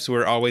time. So we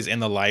were always in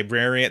the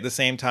library at the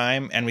same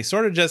time. And we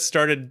sort of just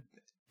started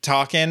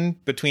talking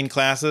between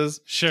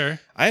classes. Sure.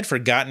 I had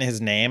forgotten his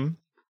name.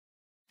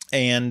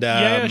 And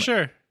yeah,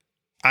 sure.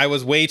 I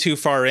was way too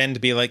far in to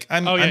be like,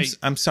 I'm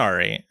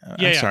sorry.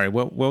 I'm sorry.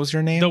 What was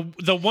your name?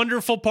 The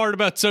wonderful part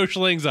about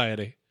social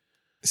anxiety.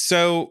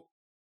 So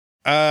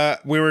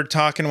we were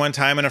talking one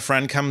time and a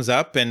friend comes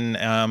up and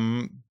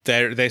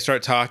they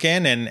start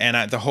talking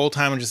and the whole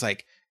time I'm just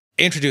like,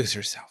 introduce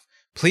yourself.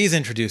 Please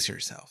introduce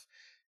yourself.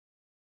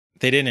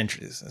 They didn't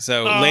introduce us.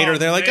 So later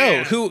they're like,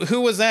 man. Oh,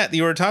 who was that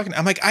you were talking?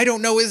 I'm like, I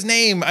don't know his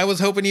name. I was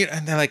hoping you,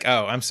 and they're like,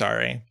 oh, I'm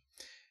sorry.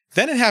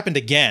 Then it happened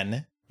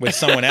again with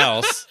someone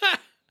else.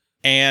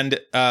 And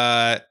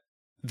the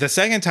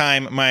second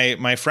time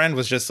my friend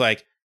was just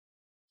like,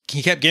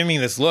 he kept giving me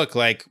this look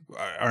like,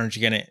 aren't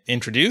you going to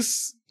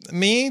introduce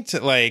me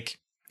to like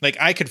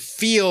I could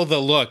feel the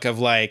look of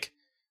like,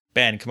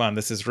 Ben, come on,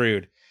 this is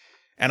rude.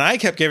 And I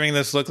kept giving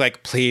this look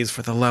like, please,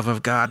 for the love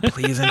of God,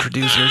 please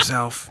introduce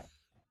yourself.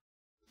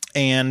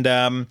 And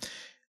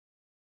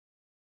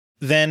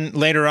then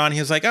later on, he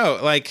was like, oh,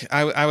 like,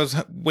 I was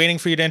waiting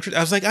for you to introduce.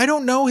 I was like, I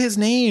don't know his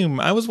name.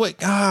 I was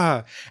like,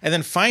 And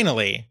then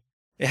finally,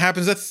 it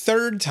happens a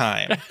third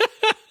time.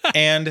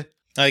 And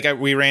like,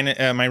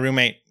 my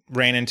roommate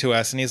ran into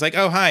us and he's like,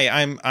 oh, hi,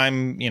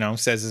 I'm,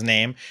 says his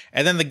name.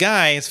 And then the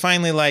guy is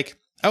finally like,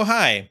 oh,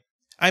 hi,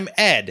 I'm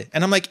Ed.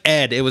 And I'm like,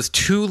 Ed, it was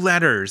 2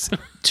 letters,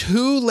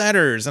 2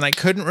 letters. And I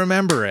couldn't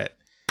remember it.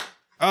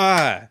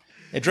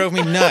 It drove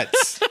me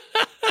nuts.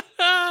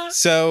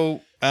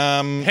 So,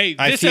 hey,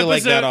 I feel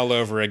like that all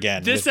over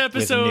again. This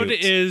episode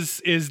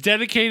is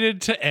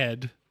dedicated to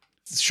Ed.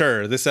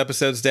 Sure. This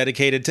episode's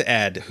dedicated to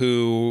Ed,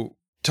 who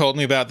told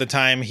me about the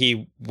time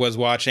he was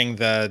watching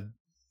the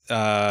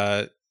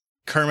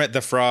Kermit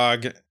the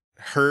Frog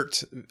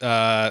hurt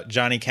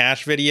Johnny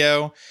Cash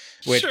video,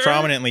 which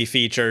prominently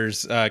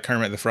features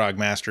Kermit the Frog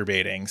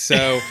masturbating.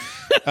 So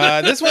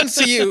this one's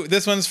to you.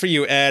 This one's for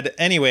you, Ed.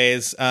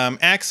 Anyways,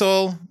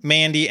 Axel,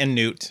 Mandy, and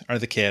Newt are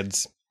the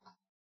kids.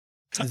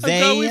 I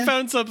thought we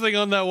found something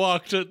on that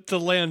walk to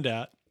land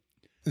at.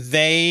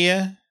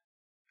 They,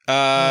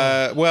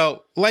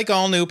 well, like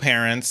all new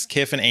parents,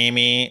 Kif and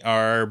Amy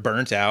are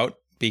burnt out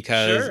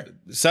because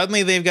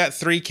suddenly they've got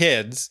 3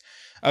 kids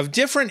of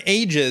different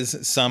ages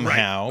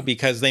somehow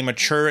because they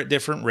mature at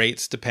different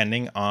rates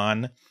depending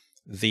on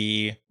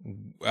the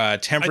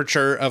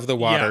temperature of the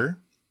water.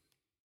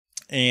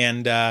 Yeah.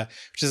 And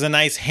which is a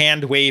nice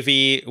hand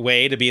wavy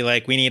way to be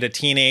like, we need a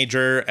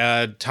teenager,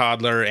 a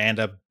toddler, and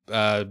a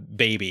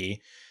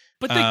baby.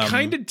 But they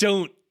kind of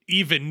don't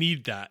even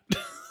need that.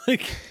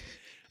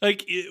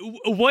 like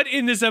what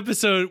in this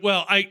episode,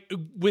 well,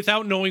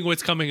 without knowing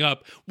what's coming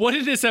up, what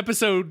in this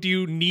episode do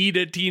you need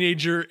a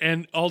teenager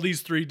and all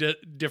these 3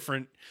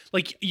 different,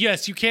 like,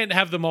 yes, you can't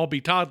have them all be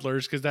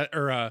toddlers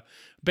or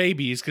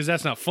babies because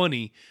that's not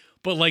funny,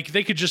 but like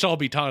they could just all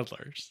be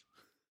toddlers.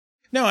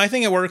 No, I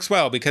think it works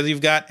well because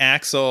you've got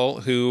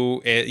Axel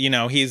who,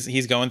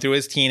 he's going through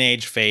his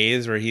teenage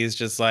phase where he's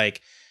just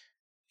like,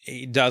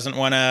 he doesn't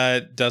want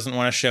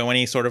to show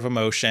any sort of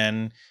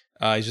emotion.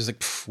 He's just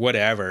like,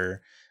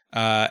 whatever.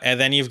 And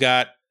then you've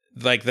got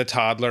like the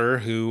toddler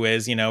who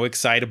is,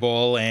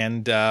 excitable.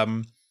 And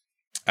then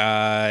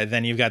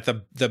you've got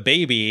the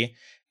baby.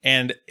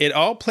 And it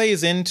all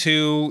plays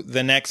into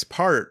the next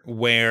part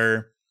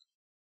where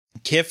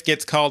Kif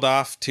gets called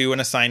off to an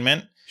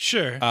assignment.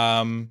 Sure.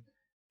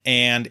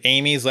 And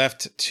Amy's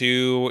left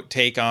to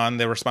take on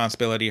the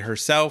responsibility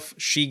herself.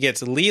 She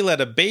gets Leela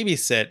to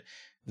babysit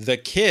the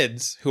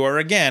kids who are,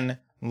 again,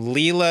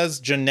 Leela's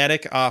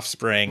genetic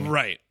offspring.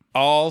 Right.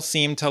 All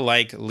seem to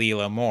like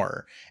Leela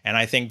more. And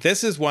I think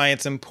this is why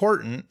it's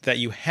important that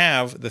you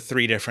have the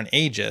 3 different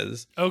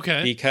ages.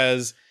 Okay.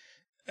 Because,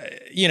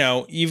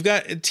 you've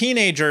got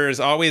teenagers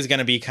always going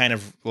to be kind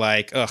of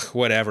like, ugh,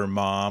 whatever,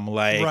 mom.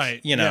 Like,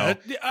 right. Yeah.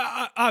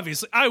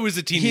 Obviously, I was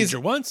a teenager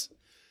once.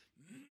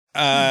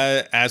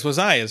 As was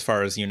I, as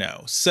far as you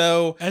know.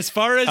 So, as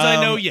far as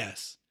I know,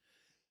 yes.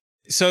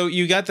 So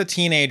you got the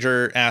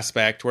teenager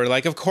aspect where,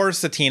 like, of course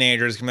the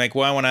teenagers can be like,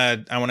 well, I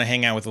want to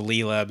hang out with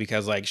Leela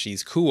because, like,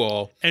 she's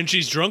cool. And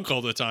she's drunk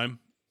all the time.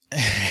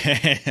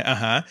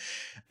 Uh-huh.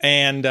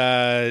 And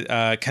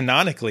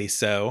canonically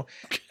so.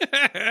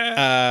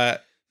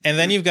 And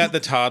then you've got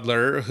the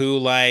toddler who,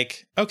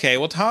 like, okay,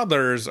 well,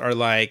 toddlers are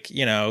like,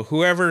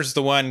 whoever's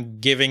the one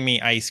giving me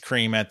ice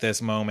cream at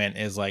this moment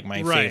is, like,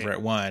 my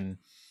favorite one.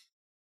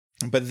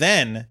 But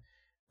then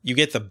you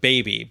get the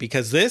baby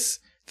because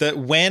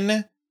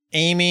when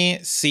Amy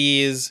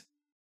sees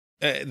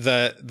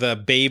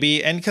the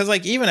baby, and because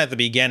like even at the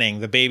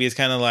beginning, the baby is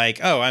kind of like,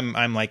 oh,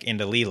 I'm like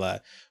into Leela,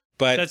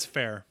 but that's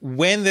fair.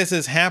 When this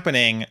is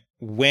happening,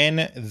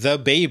 when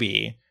the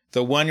baby,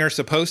 the one you're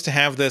supposed to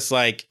have this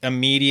like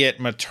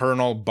immediate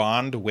maternal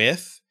bond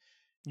with,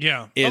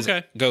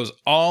 goes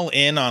all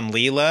in on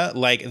Leela,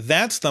 like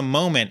that's the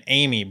moment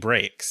Amy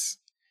breaks.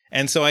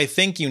 And so I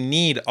think you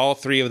need all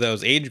 3 of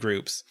those age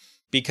groups.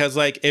 Because,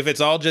 like, if it's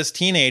all just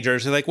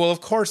teenagers, they're like, well,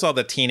 of course all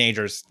the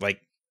teenagers,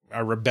 like,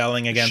 are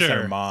rebelling against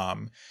their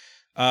mom.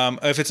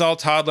 If it's all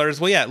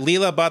toddlers, well, yeah,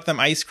 Leela bought them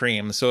ice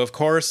cream. So, of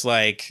course,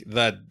 like,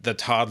 the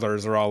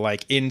toddlers are all,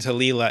 like, into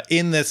Leela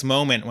in this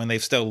moment when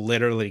they've still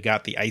literally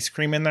got the ice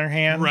cream in their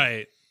hand.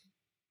 Right.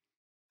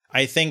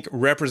 I think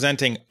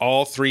representing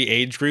all three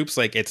age groups,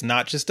 like it's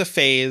not just a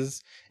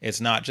phase. It's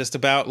not just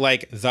about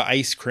like the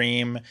ice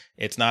cream.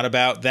 It's not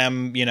about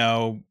them, you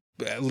know,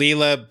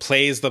 Leela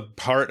plays the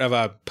part of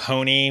a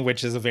pony,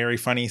 which is a very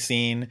funny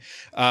scene.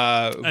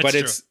 But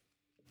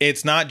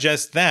it's not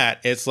just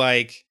that. It's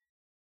like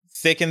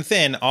thick and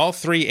thin. All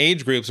three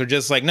age groups are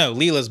just like, no,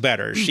 Leela's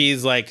better.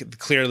 She's like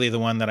clearly the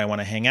one that I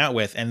want to hang out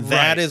with. And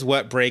that is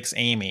what breaks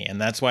Amy.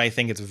 And that's why I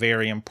think it's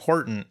very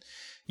important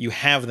you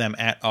have them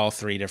at all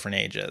three different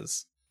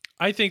ages.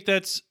 I think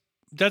that's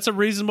a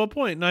reasonable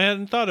point, and I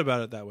hadn't thought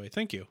about it that way.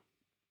 Thank you.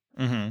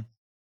 Mm-hmm.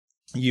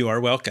 You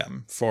are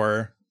welcome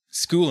for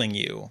schooling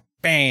you.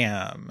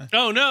 Bam.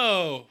 Oh,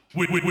 no.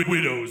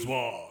 Widow's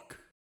Walk.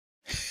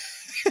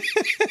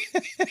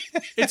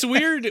 It's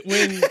weird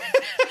when...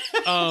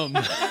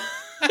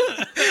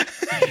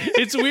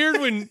 it's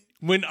weird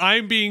when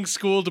I'm being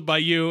schooled by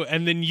you,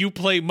 and then you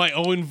play my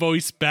own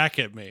voice back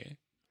at me.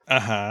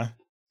 Uh-huh.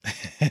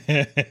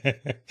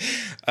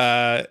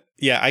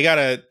 Yeah,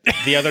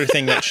 the other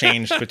thing that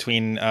changed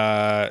between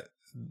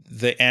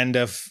the end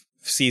of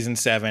season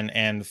 7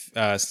 and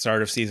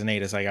start of season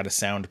 8 is I got a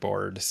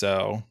soundboard.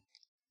 So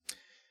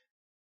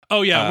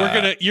oh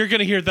yeah, you're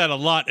gonna hear that a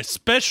lot,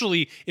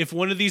 especially if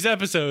one of these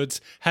episodes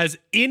has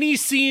any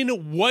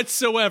scene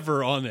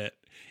whatsoever on it.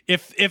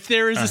 If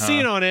there is a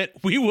scene on it,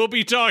 we will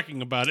be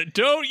talking about it.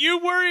 Don't you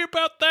worry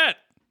about that.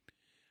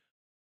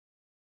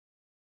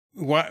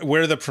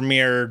 We're the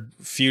premier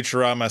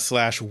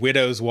Futurama /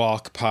 Widow's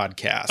Walk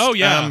podcast. Oh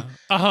yeah,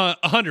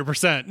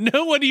 100%.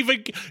 No one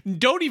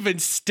don't even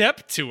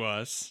step to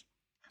us.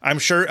 I'm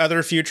sure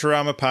other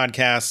Futurama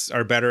podcasts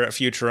are better at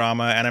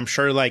Futurama, and I'm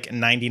sure like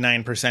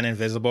 99%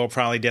 Invisible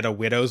probably did a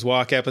Widow's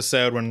Walk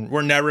episode when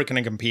we're never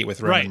going to compete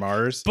with Roman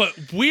Mars. But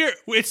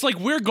it's like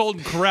we're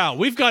Golden Corral.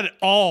 We've got it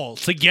all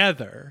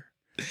together.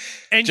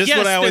 And just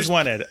what I always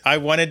wanted. I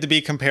wanted to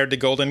be compared to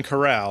Golden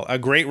Corral, a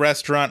great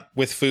restaurant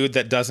with food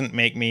that doesn't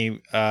make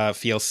me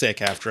feel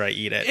sick after I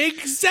eat it.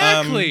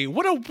 Exactly.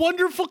 What a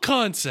wonderful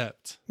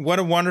concept. What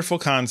a wonderful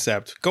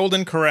concept.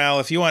 Golden Corral,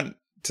 if you want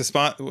to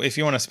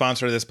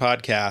sponsor this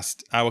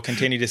podcast, I will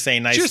continue to say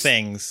nice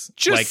things.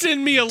 Just like,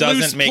 send me a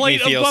loose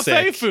plate of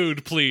buffet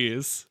food,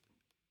 please.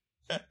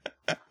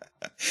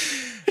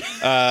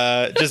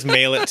 Just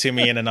mail it to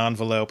me in an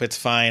envelope. It's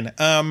fine.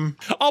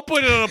 I'll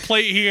put it on a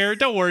plate here.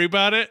 Don't worry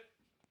about it.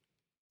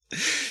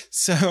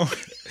 So,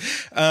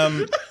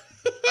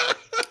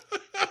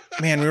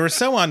 man, we were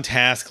so on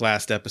task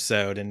last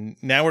episode, and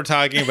now we're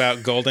talking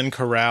about Golden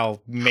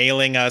Corral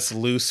mailing us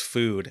loose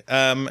food.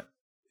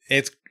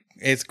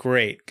 It's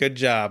great. Good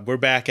job. We're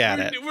back at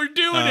it. We're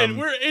doing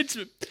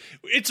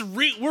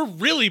it. We're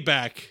really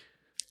back.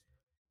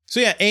 So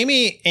yeah,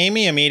 Amy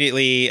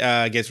immediately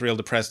gets real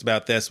depressed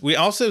about this. We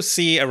also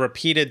see a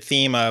repeated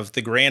theme of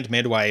the Grand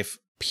Midwife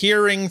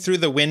peering through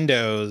the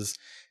windows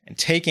and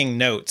taking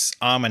notes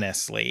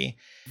ominously.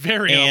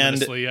 Very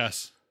ominously,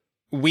 yes.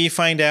 We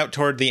find out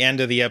toward the end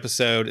of the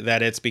episode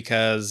that it's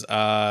because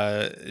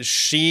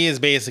she is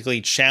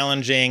basically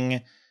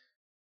challenging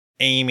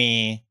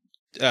Amy,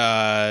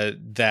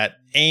 that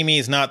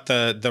Amy's not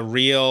the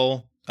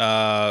real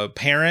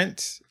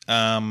parent,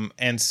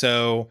 and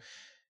so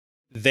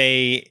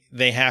they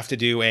have to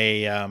do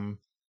a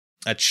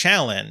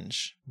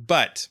challenge.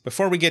 But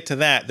before we get to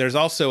that, there's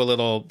also a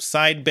little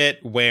side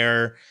bit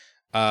where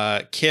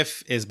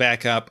Kif is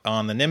back up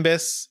on the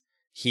Nimbus.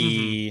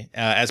 He,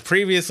 as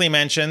previously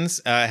mentioned,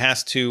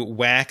 has to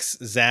wax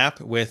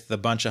Zap with a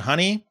bunch of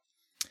honey,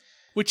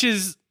 which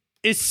is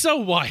so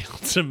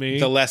wild to me.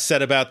 The less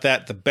said about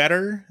that, the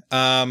better.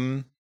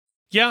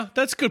 Yeah,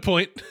 that's a good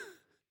point.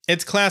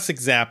 It's classic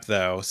Zap,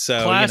 though,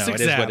 so classic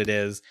it is what it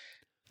is.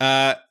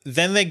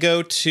 Then they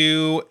go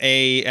to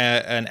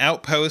an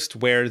outpost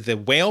where the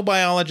whale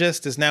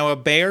biologist is now a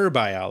bear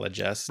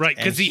biologist. Right,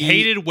 because he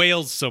hated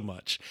whales so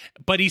much,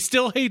 but he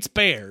still hates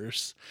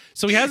bears.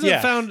 So he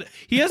hasn't found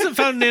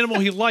an animal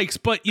he likes,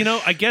 but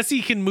I guess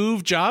he can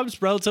move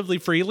jobs relatively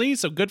freely,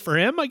 so good for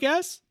him, I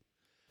guess.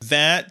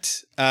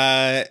 That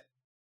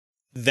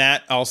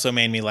also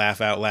made me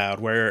laugh out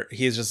loud, where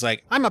he's just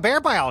like, I'm a bear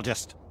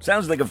biologist.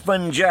 Sounds like a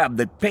fun job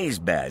that pays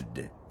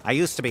bad. I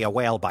used to be a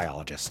whale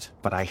biologist,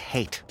 but I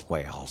hate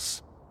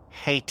whales.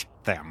 Hate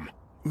them.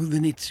 Well,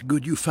 then it's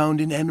good you found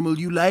an animal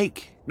you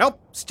like. Nope,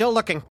 still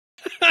looking.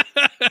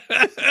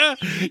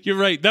 You're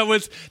right. That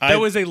was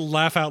a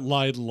laugh out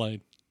loud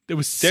line. It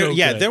was so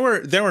good.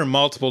 There were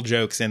multiple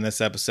jokes in this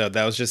episode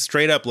that was just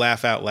straight up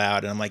laugh out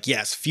loud, and I'm like,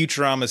 yes,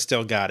 Futurama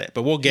still got it,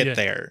 but we'll get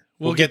there.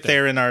 We'll get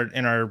there in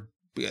our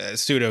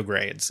pseudo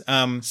grades.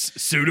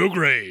 Pseudo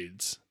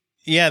grades.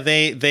 Yeah,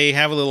 they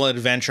have a little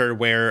adventure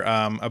where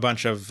a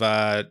bunch of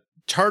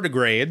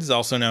tardigrades,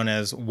 also known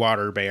as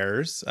water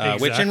bears,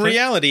 which in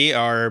reality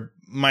are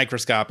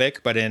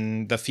microscopic, but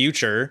in the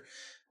future,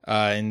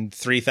 in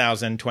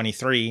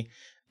 3023,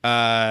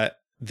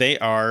 they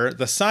are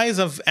the size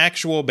of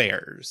actual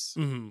bears.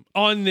 Mm-hmm.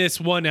 On this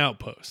one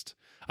outpost.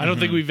 I don't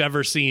think we've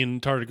ever seen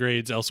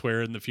tardigrades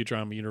elsewhere in the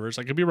Futurama universe.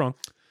 I could be wrong.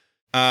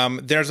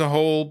 There's a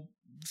whole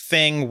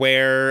thing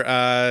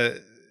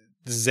where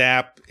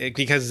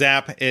because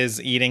Zap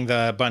is eating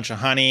the bunch of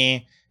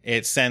honey,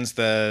 it sends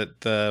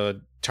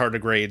the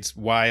tardigrades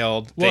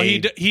wild. Well,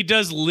 he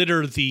does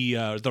litter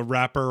the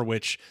wrapper,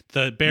 which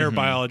the bear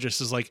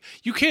biologist is like,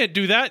 you can't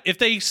do that. If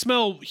they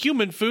smell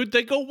human food,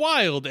 they go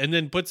wild, and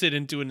then puts it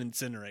into an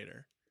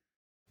incinerator.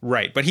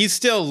 Right, but he's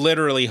still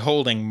literally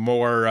holding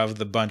more of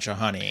the bunch of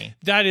honey.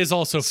 That is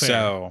also fair.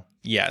 So,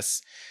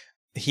 yes.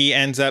 He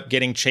ends up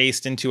getting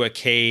chased into a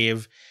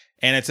cave,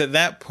 and it's at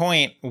that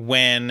point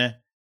when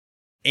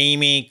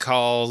Amy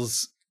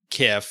calls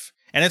Kif.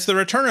 And it's the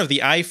return of the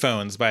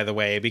iPhones, by the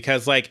way,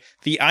 because like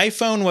the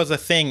iPhone was a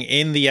thing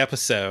in the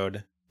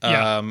episode,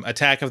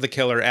 Attack of the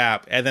Killer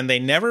app, and then they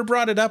never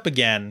brought it up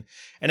again.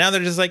 And now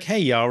they're just like, hey,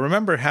 y'all,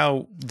 remember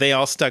how they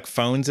all stuck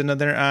phones into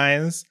their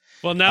eyes?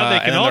 Well, now they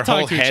can all talk to each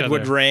other. And their whole head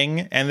would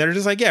ring, and they're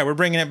just like, yeah, we're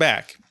bringing it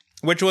back,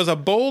 which was a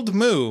bold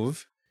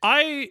move.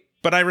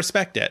 But I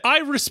respect it. I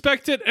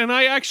respect it, and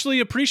I actually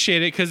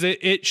appreciate it because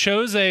it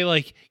shows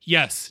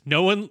yes,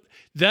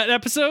 that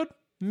episode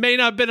may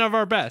not have been of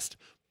our best,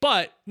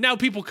 but now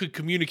people could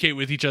communicate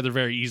with each other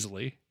very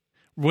easily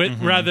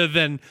rather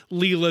than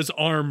Leela's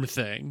arm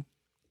thing.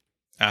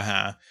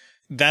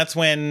 That's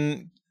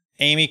when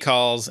Amy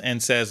calls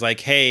and says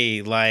like,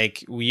 hey,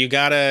 like you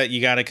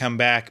gotta come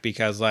back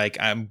because like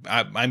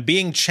I'm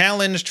being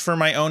challenged for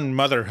my own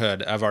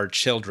motherhood of our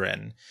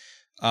children.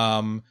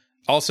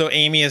 Also,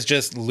 Amy is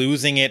just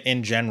losing it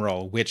in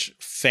general, which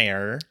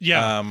fair.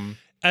 Yeah.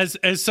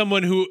 As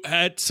someone who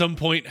at some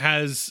point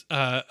has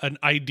an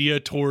idea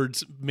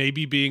towards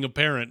maybe being a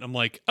parent, I'm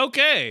like,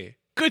 okay,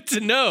 good to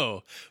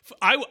know.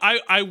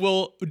 I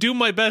will do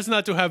my best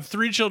not to have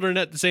 3 children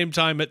at the same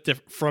time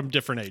from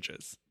different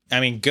ages. I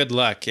mean, good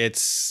luck. It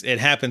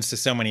happens to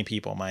so many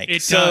people, Mike.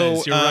 It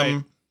does. You're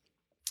right.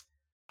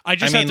 I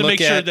have to make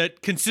sure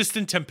that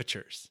consistent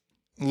temperatures.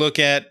 Look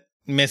at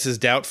Mrs.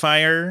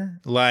 Doubtfire.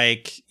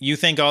 Like, you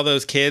think all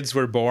those kids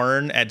were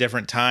born at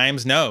different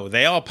times? No,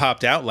 they all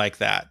popped out like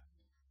that.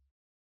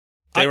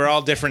 They were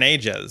all different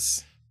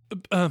ages.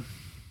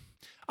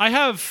 I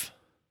have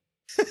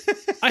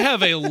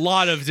a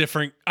lot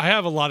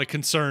of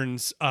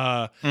concerns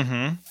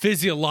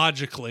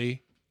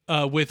physiologically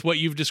with what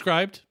you've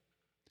described.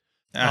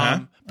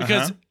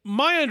 Because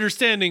my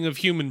understanding of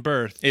human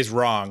birth is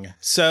wrong.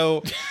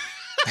 So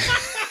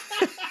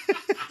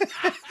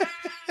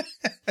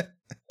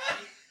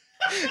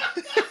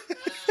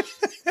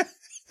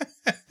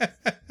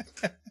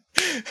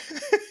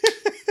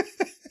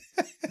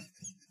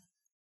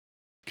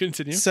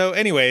continue. So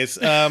anyways,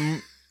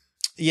 this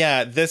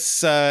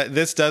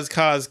does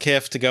cause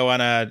Kif to go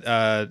on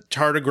a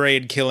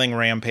tardigrade killing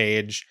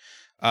rampage.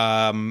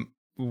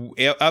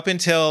 Up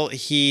until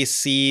he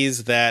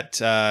sees that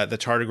the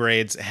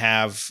tardigrades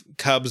have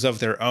cubs of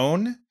their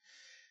own,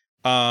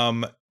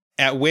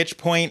 at which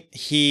point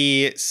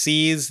he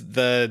sees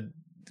the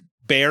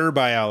bear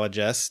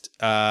biologist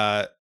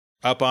up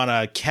on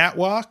a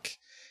catwalk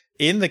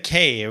in the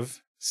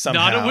cave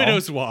somehow. Not a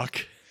widow's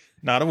walk.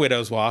 Not a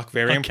widow's walk.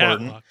 Very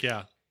important. Catwalk,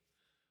 yeah.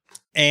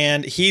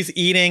 And he's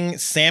eating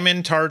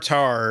salmon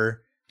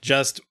tartare,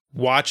 just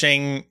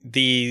watching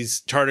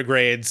these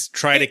tardigrades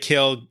try to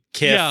kill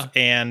Kif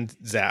and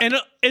Zap. And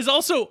is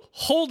also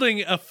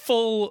holding a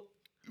full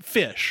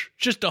fish,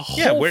 just a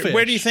whole fish.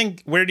 Where do you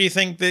think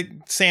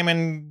the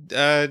salmon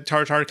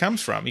tartare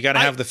comes from? You got to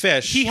have the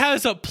fish. He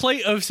has a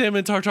plate of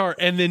salmon tartare,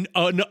 and then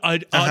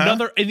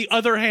another, in the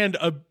other hand,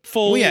 a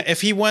full. Well, yeah. If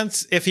he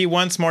wants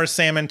more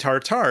salmon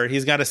tartare,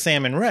 he's got a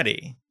salmon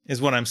ready. Is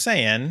what I'm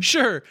saying.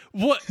 Sure.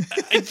 What?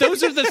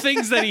 Those are the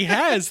things that he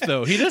has,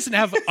 though. He doesn't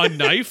have a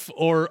knife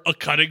or a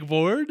cutting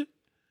board.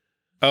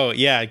 Oh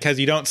yeah, because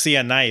you don't see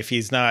a knife.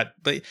 He's not.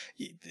 But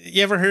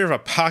you ever heard of a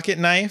pocket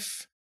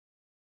knife?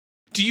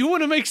 Do you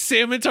want to make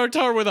salmon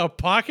tartare with a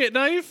pocket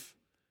knife?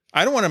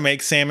 I don't want to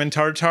make salmon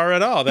tartare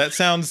at all. That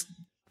sounds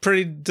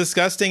pretty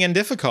disgusting and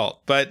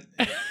difficult. But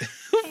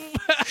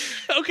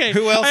okay,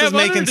 who else is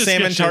making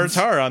salmon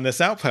tartare on this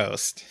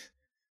outpost?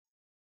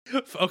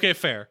 Okay,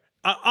 fair.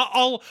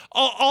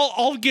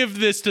 I'll give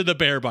this to the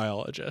bear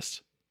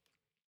biologist.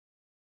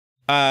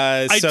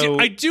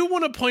 I do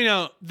want to point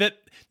out that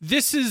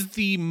this is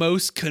the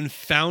most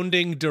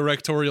confounding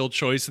directorial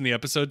choice in the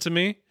episode to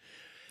me.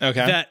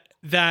 Okay.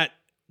 That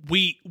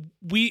we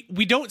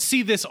don't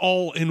see this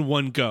all in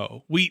one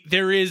go.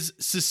 There is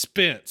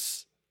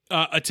suspense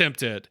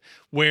attempted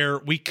where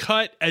we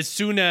cut as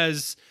soon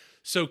as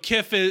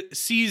Kif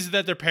sees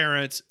that their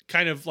parents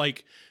kind of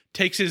like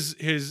takes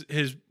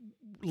his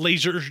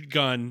laser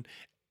gun,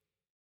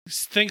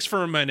 thinks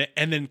for a minute,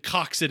 and then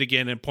cocks it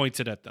again and points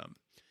it at them.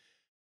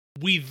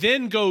 We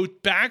then go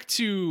back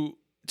to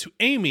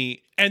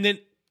Amy, and then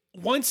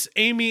once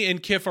Amy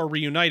and Kif are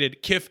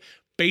reunited, Kif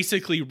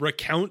basically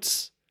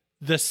recounts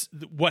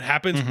what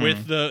happens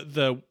with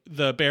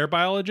the bear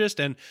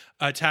biologist and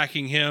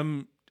attacking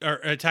him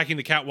or attacking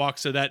the catwalk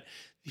so that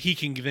he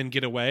can then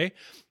get away.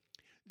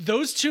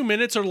 Those 2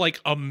 minutes are like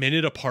a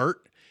minute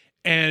apart.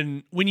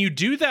 And when you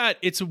do that,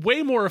 it's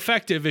way more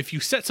effective if you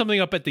set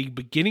something up at the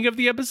beginning of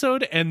the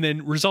episode and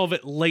then resolve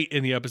it late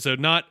in the episode,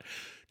 not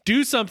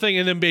do something,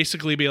 and then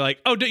basically be like,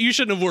 oh, you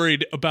shouldn't have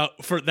worried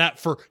about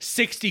for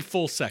 60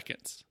 full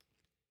seconds.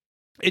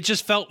 It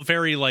just felt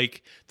very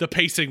like the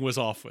pacing was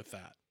off with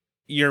that.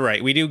 You're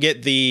right. We do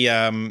get the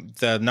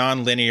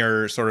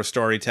non-linear sort of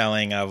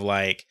storytelling of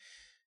like,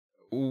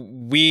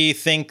 we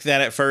think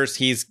that at first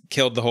he's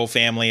killed the whole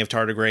family of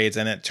tardigrades,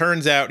 and it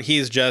turns out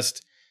he's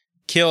just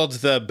killed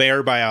the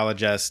bear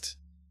biologist.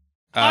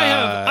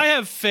 I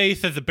have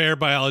faith that the bear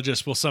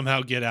biologist will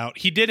somehow get out.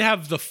 He did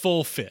have the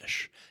full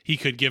fish he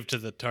could give to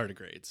the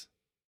tardigrades.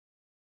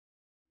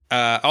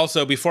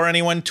 Also, before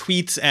anyone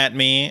tweets at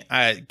me,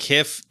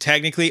 Kif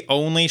technically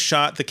only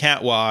shot the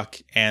catwalk,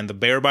 and the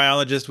bear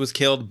biologist was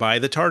killed by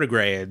the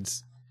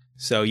tardigrades.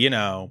 So,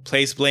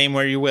 place blame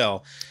where you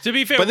will. To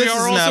be fair, we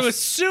are also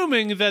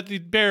assuming that the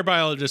bear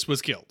biologist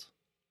was killed.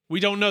 We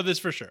don't know this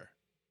for sure.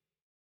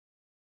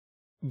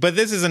 But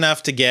this is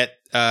enough to get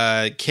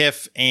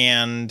Kif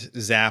and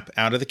Zap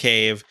out of the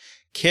cave.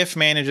 Kif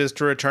manages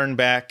to return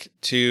back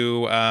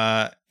to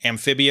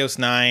Amphibios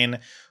 9,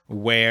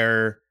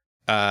 where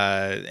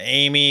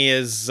Amy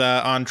is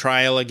on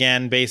trial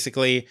again,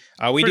 basically.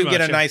 We do get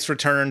a nice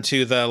return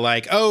to the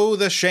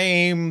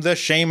the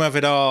shame of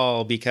it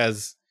all,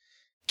 because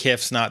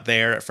Kif's not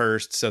there at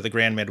first, so the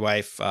Grand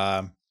Midwife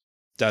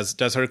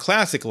does her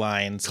classic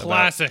lines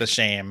about the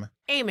shame.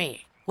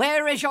 Amy,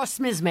 where is your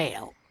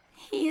smizmail?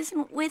 He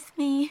isn't with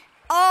me.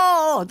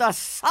 Oh, the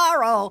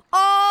sorrow.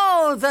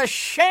 Oh, the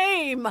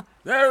shame.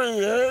 There he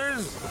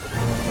is.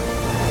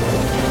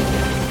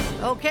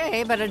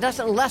 Okay, but it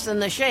doesn't lessen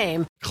the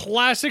shame.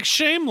 Classic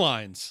shame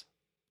lines.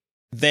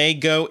 They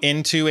go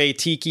into a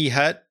tiki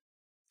hut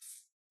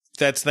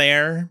that's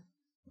there.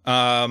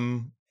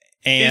 And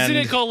isn't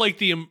it called like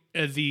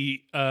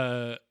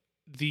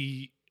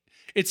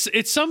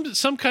it's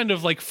some kind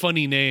of like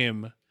funny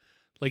name,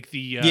 like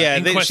the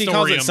she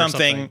calls it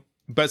something,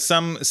 but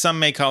some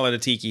may call it a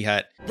tiki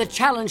hut. The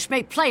challenge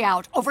may play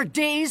out over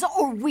days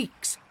or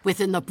weeks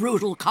within the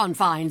brutal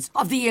confines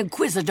of the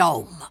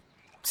Inquisidome.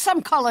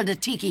 Some call it a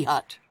tiki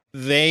hut.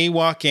 They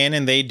walk in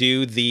and they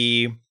do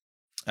the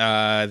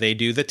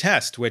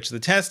test, which the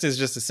test is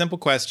just a simple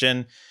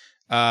question,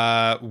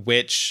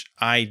 which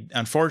I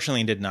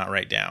unfortunately did not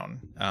write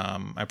down.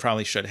 I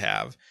probably should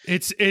have.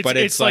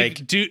 It's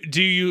like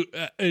do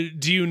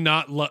you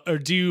not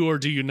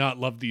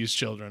love these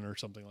children or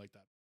something like that?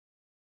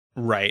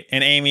 Right.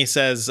 And Amy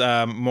says,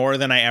 more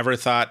than I ever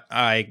thought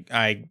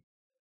I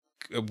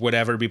would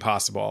ever be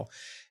possible.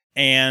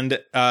 And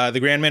the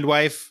Grand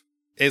Midwife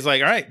is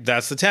like, all right,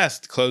 that's the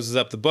test. Closes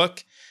up the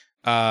book,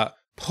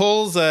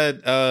 pulls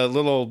a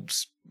little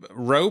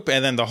rope,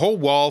 and then the whole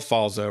wall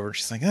falls over.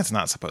 She's like, that's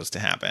not supposed to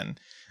happen.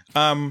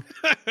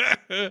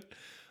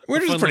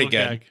 Which is pretty good.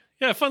 Gag.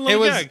 Yeah, fun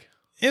little gag.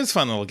 It was a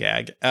fun little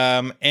gag.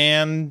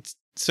 And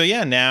so,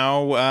 yeah,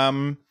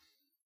 now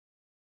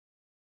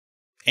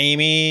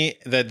Amy,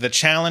 the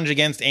challenge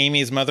against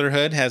Amy's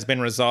motherhood has been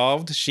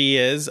resolved. She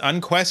is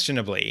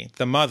unquestionably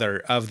the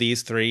mother of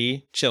these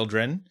 3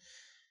 children.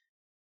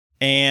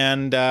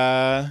 And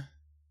Bender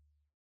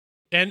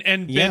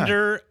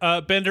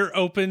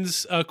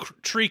opens a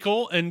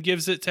treacle and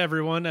gives it to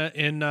everyone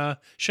in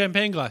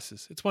champagne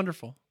glasses. It's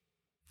wonderful.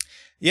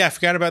 Yeah, I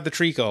forgot about the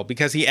treacle,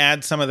 because he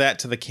adds some of that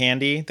to the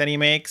candy that he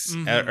makes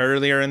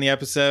earlier in the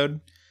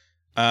episode.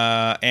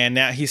 And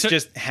now he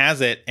just has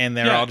it, and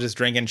they're all just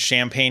drinking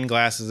champagne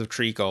glasses of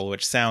treacle,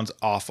 which sounds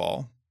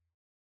awful.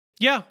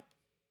 Yeah.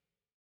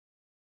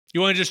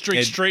 You want to just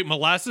drink straight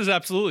molasses?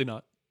 Absolutely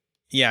not.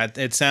 Yeah,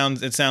 it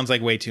sounds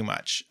like way too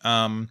much.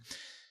 And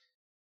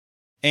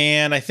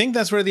I think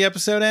that's where the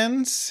episode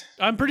ends.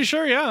 I'm pretty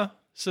sure, yeah.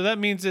 So that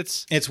means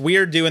it's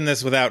weird doing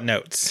this without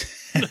notes.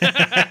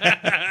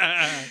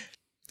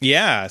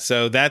 Yeah,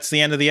 so that's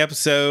the end of the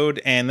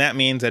episode, and that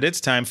means that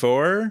it's time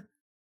for...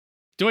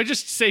 Do I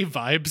just say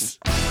vibes?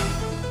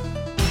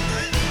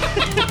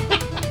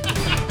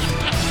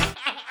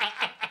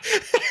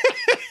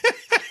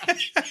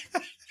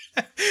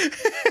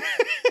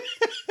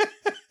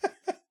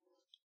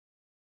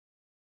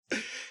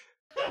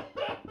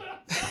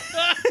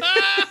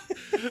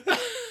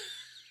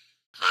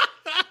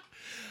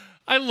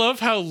 I love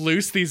how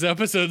loose these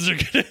episodes are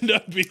going to end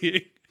up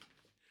being.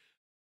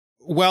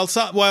 While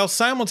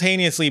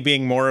simultaneously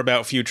being more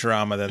about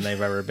Futurama than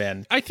they've ever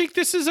been. I think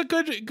this is a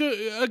good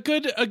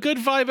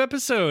vibe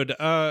episode.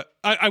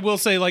 I will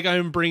say, like,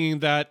 I'm bringing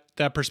that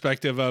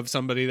perspective of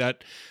somebody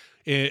that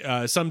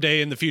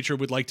someday in the future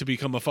would like to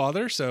become a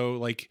father. So,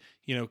 like,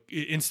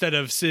 instead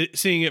of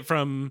seeing it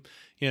from,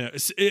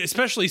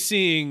 especially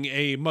seeing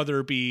a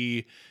mother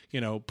be,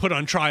 put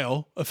on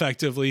trial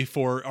effectively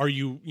for, are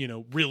you,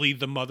 really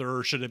the mother,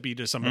 or should it be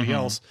to somebody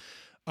else?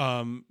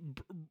 Kind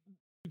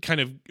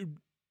of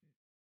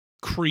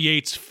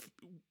creates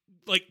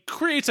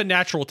a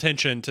natural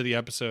tension to the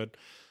episode.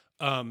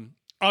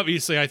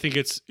 Obviously, I think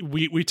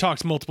we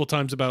talked multiple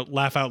times about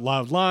laugh out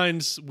loud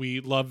lines.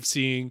 We love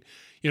seeing,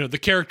 the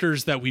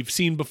characters that we've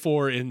seen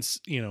before in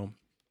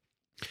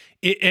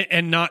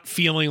and not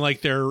feeling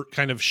like they're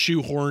kind of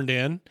shoehorned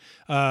in.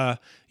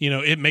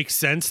 It makes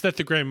sense that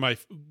the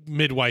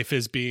midwife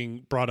is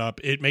being brought up.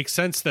 It makes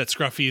sense that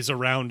Scruffy is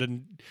around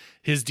and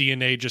his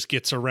DNA just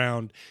gets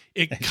around.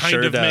 It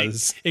kind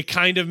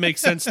of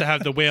makes sense to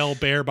have the whale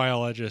bear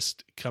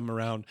biologist come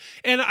around.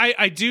 And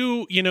I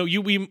do,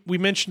 we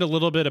mentioned a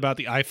little bit about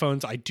the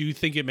iPhones. I do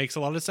think it makes a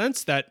lot of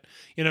sense that,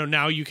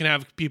 now you can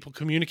have people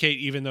communicate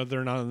even though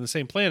they're not on the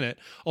same planet.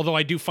 Although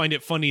I do find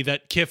it funny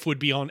that Kif would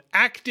be on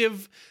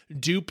active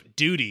dupe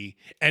duty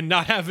and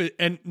not have it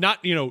and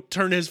not,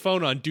 turn his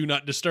phone on do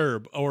not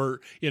disturb, or,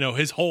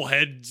 his whole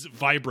head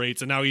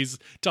vibrates and now he's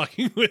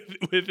talking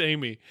with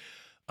Amy.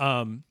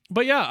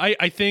 But yeah,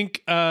 I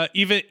think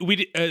even we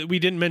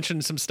didn't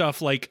mention some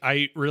stuff like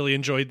I really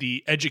enjoyed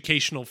the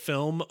educational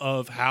film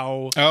of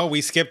how. Oh,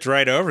 we skipped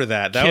right over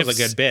that. That was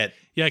a good bit.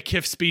 Yeah,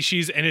 Kif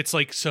species, and it's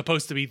like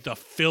supposed to be the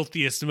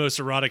filthiest, most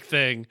erotic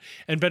thing,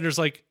 and Bender's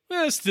like,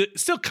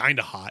 still kind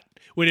of hot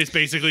when it's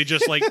basically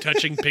just like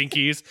touching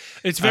pinkies.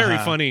 It's very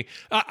funny.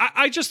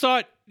 I just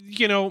thought,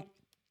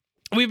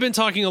 we've been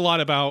talking a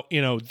lot about,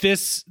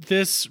 this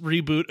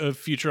reboot of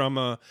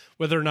Futurama,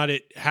 whether or not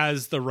it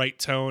has the right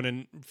tone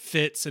and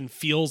fits and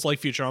feels like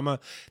Futurama.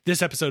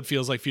 This episode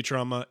feels like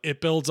Futurama. It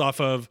builds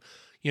off of,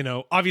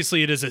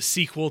 obviously it is a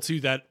sequel to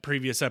that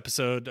previous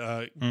episode.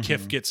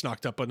 Kif gets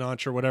knocked up a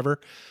notch or whatever.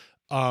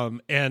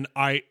 And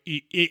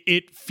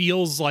it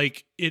feels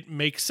like it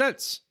makes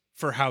sense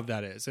for how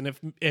that is. And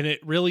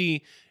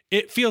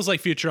it feels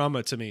like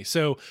Futurama to me.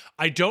 So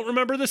I don't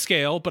remember the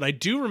scale, but I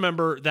do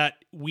remember that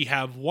we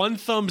have one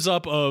thumbs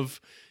up of,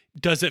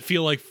 does it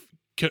feel like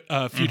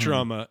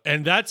Futurama?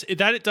 And that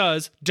it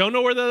does. Don't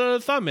know where the other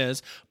thumb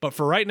is, but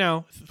for right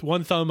now,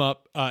 one thumb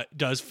up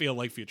does feel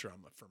like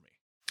Futurama for me.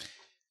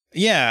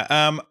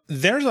 Yeah,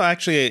 there's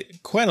actually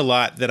quite a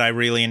lot that I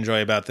really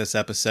enjoy about this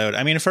episode.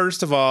 I mean,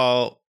 first of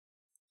all,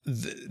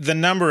 the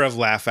number of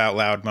laugh out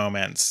loud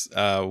moments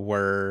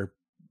were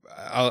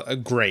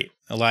great.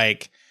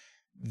 Like,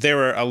 there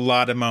were a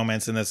lot of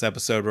moments in this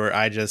episode where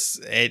it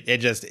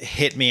just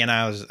hit me and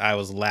I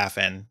was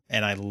laughing,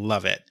 and I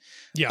love it.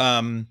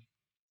 Yeah.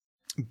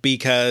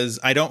 Because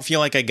I don't feel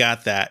like I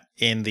got that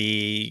in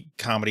the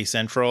Comedy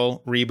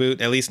Central reboot,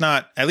 at least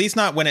not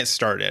when it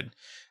started.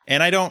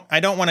 And I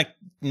don't want to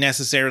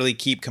necessarily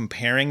keep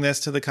comparing this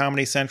to the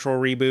Comedy Central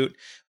reboot,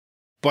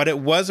 but it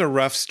was a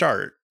rough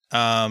start.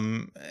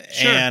 Sure.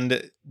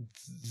 And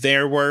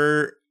there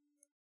were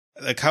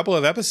a couple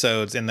of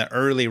episodes in the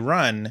early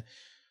run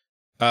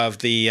of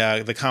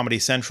the Comedy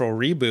Central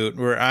reboot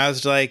where I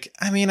was like,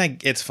 I mean,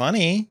 it's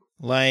funny.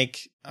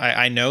 Like,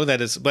 I know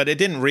that it's, but it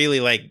didn't really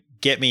like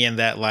get me in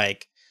that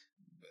like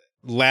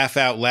laugh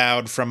out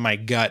loud from my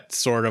gut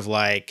sort of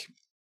like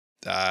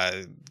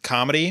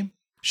comedy.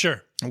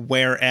 Sure.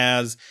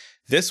 Whereas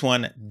this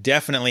one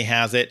definitely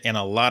has it in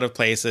a lot of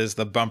places.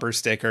 The bumper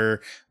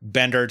sticker,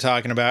 Bender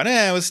talking about,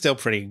 it's still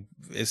pretty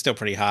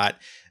hot.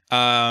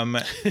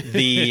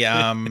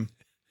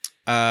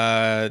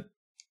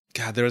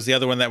 God, there was the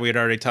other one that we had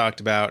already talked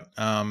about.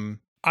 I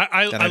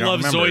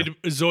love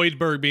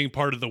Zoidberg being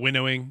part of the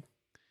winnowing.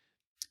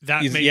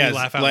 That made me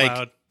laugh out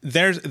loud.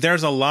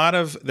 There's a lot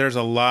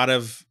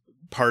of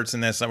parts in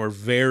this that were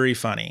very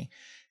funny.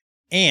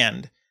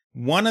 And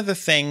one of the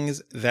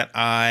things that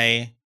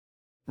I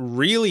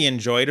really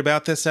enjoyed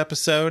about this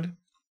episode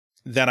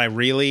that I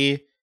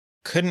really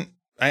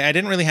I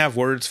didn't really have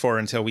words for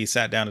until we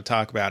sat down to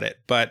talk about it.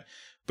 But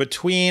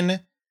between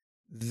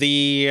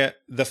the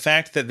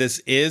fact that this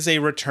is a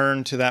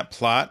return to that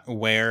plot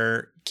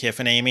where Kif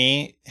and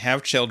Amy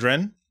have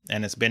children,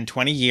 and it's been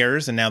 20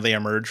 years, and now they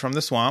emerge from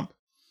the swamp.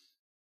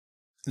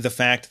 The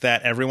fact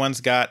that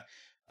everyone's got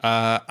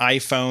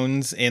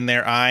iPhones in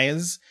their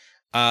eyes,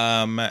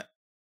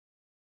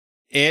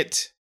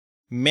 it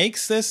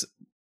makes this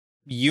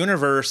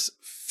universe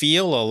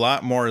feel a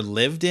lot more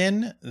lived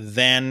in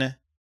than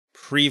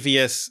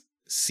previous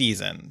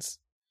seasons.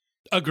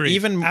 Agree.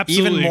 Even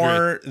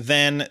more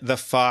than the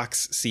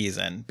Fox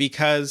season,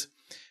 because,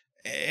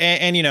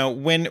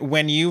 and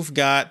when you've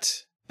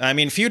got, I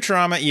mean,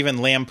 Futurama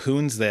even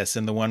lampoons this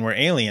in the one where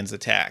aliens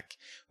attack,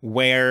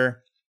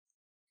 where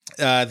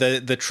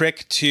the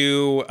trick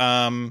to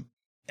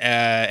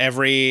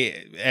every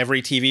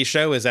TV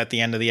show is at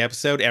the end of the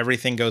episode,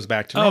 everything goes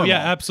back to normal. Oh yeah,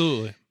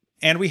 absolutely.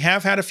 And we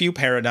have had a few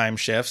paradigm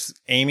shifts.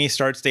 Amy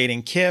starts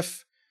dating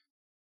Kif,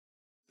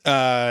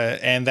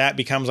 and that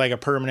becomes like a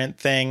permanent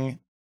thing.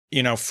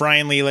 Fry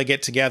and Leela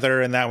get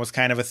together, and that was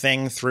kind of a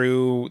thing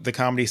through the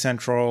Comedy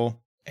Central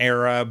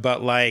era,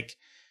 but like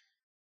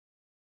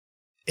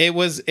it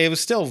was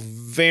still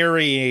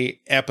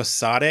very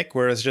episodic,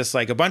 where it's just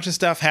like a bunch of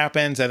stuff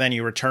happens and then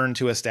you return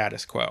to a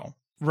status quo.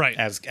 Right.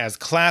 As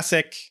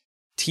classic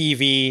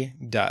TV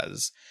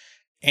does.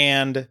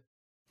 And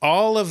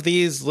all of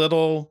these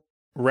little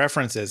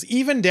references,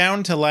 even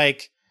down to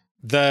like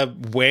the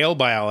whale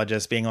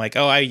biologist being like,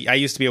 I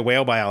used to be a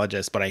whale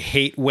biologist, but I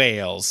hate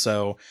whales.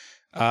 So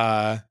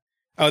that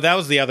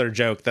was the other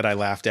joke that I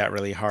laughed at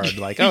really hard.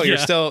 Like, you're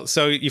still,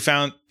 so you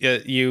found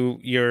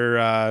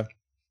you're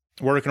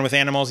working with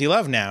animals you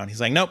love now. And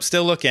he's like, nope,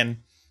 still looking.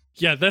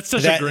 Yeah, that's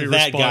such a great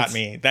response.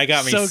 That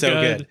got me so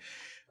good.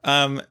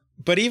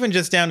 But even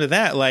just down to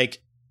that,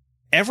 like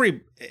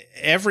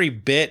every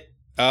bit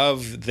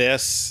of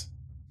this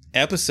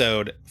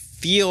episode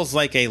feels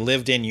like a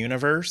lived-in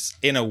universe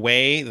in a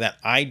way that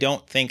I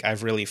don't think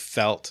I've really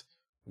felt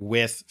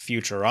with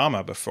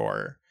Futurama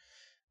before.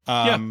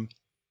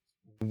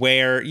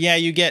 Where,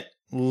 you get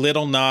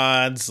little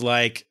nods,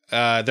 like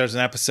there's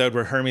an episode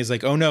where Hermie's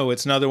like, oh no,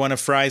 it's another one of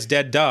Fry's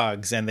dead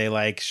dogs, and they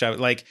like shout,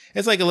 like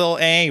it's like a little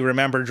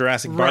remember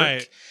Jurassic Park?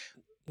 Right.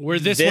 Where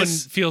this one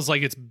feels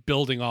like it's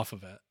building off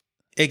of it.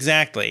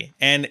 Exactly.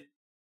 And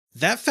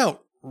that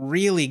felt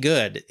really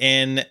good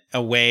in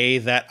a way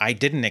that I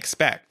didn't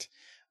expect.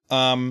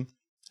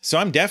 So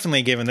I'm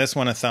definitely giving this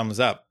one a thumbs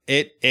up.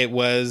 It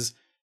was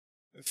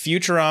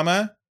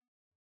Futurama.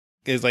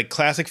 It's like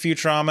classic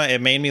Futurama.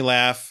 It made me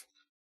laugh.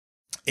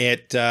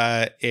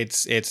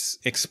 It's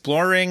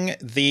exploring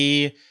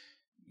the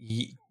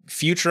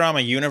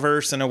Futurama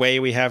universe in a way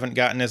we haven't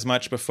gotten as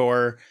much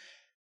before.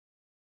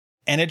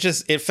 And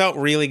it felt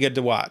really good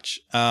to watch.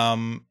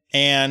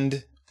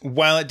 And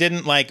while it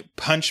didn't like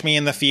punch me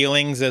in the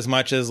feelings as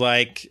much as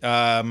like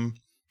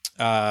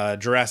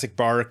Jurassic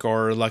Park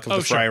or Luck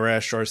of the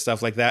Irish or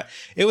stuff like that,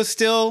 it was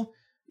still,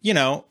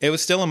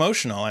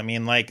 emotional. I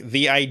mean, like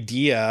the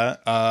idea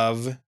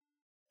of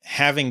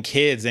having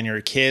kids and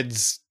your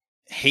kids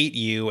hate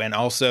you, and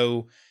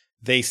also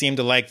they seem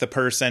to like the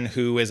person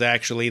who is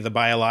actually the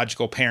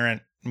biological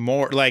parent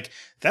more, like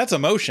that's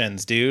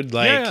emotions, dude.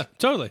 Like yeah,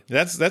 totally.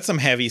 That's some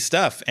heavy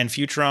stuff, and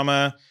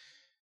Futurama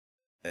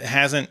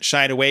hasn't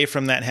shied away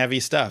from that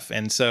heavy stuff.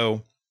 And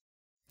so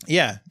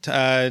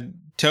toe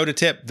to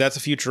tip, that's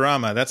a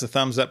Futurama. That's a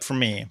thumbs up for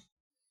me.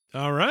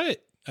 All right.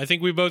 I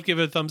think we both give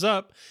it a thumbs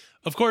up.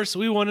 Of course,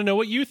 we want to know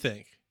what you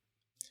think.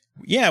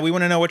 Yeah, we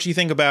want to know what you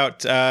think about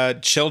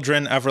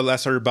Children of a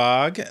Lesser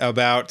Bog,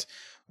 about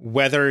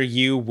whether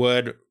you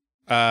would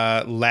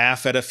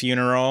laugh at a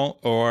funeral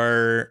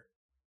or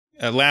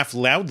laugh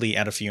loudly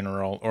at a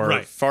funeral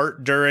or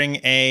fart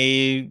during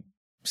a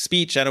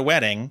speech at a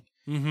wedding.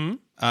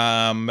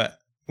 Mm-hmm.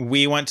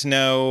 We want to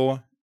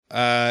know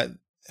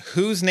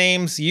whose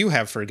names you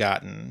have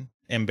forgotten,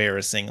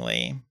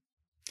 embarrassingly.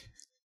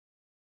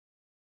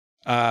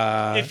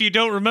 If you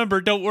don't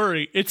remember, don't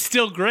worry. It's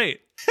still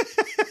great.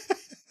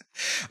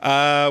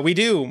 We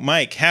do,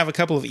 Mike, have a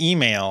couple of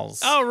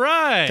emails. All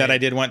right. That I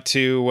did want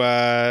to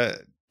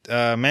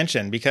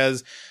mention,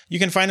 because you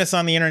can find us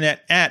on the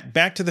internet at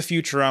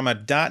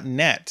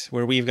backtothefuturama.net,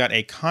 where we've got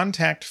a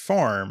contact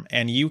form,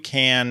 and you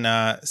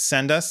can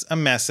send us a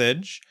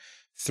message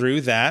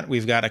through that.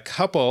 We've got a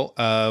couple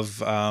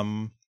of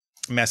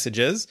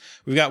messages.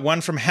 We've got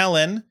one from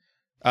Helen,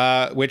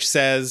 which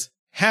says,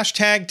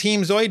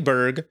 #Team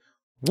Zoidberg.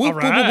 Whoop,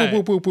 right. whoop,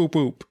 whoop, whoop, whoop,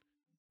 whoop.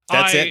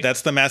 That's it.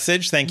 That's the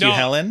message. Thank you,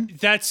 Helen.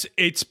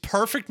 It's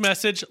perfect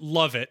message.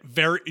 Love it.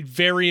 Very,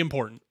 very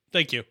important.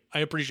 Thank you. I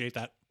appreciate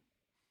that.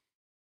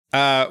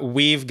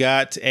 We've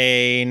got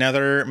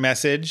another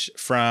message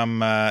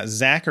from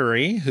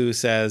Zachary, who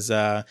says,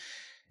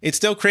 it's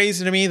still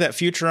crazy to me that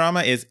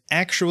Futurama is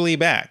actually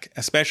back,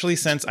 especially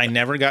since I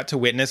never got to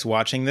witness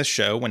watching this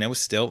show when it was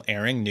still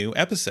airing new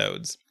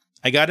episodes.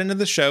 I got into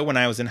the show when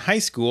I was in high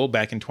school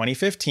back in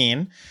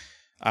 2015.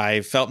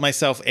 I felt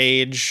myself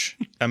age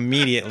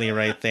immediately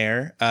right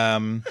there.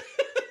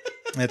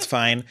 That's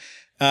fine.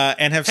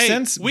 And have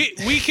since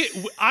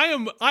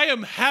I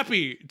am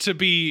happy to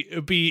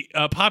be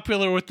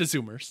popular with the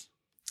Zoomers.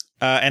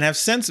 And have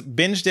since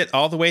binged it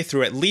all the way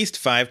through at least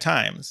 5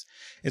 times.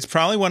 It's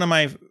probably one of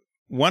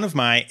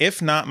my,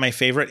 if not my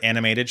favorite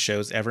animated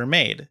shows ever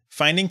made.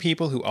 Finding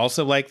people who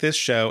also like this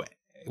show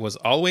was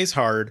always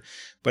hard,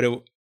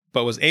 but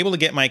was able to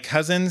get my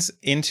cousins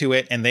into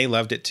it, and they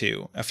loved it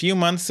too. A few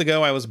months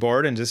ago, I was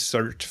bored and just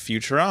searched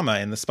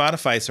Futurama in the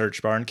Spotify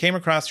search bar and came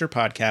across your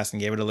podcast and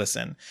gave it a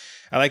listen.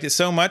 I liked it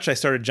so much, I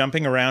started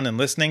jumping around and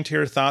listening to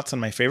your thoughts on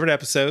my favorite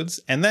episodes,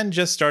 and then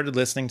just started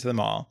listening to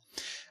them all.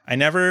 I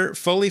never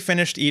fully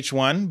finished each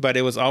one, but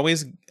it was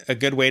always a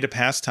good way to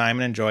pass time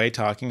and enjoy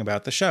talking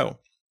about the show.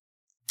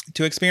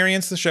 To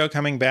experience the show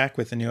coming back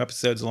with the new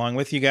episodes along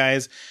with you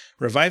guys,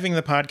 reviving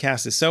the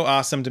podcast is so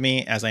awesome to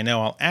me, as I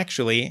know I'll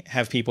actually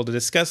have people to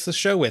discuss the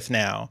show with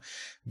now.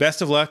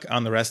 Best of luck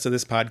on the rest of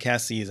this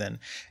podcast season.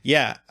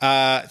 Yeah,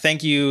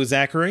 thank you,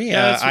 Zachary.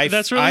 Yeah,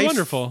 that's really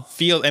wonderful.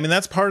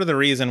 That's part of the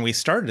reason we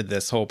started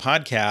this whole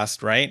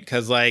podcast, right?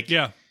 Because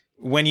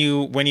when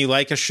you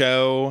like a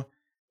show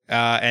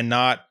and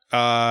not,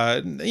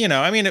 Futurama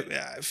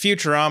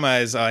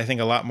is, I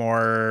think, a lot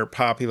more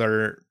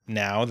popular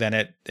now than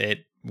it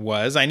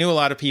was. I knew a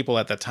lot of people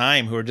at the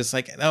time who were just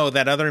like, oh,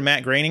 that other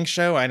Matt Groening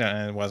show,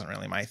 it wasn't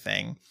really my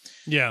thing.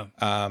 Yeah.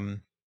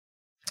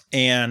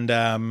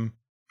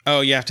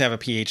 You have to have a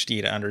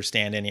PhD to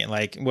understand any,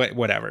 like,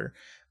 whatever.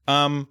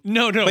 No,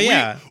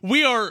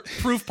 we are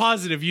proof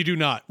positive you do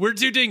not. We're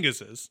 2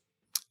 dinguses.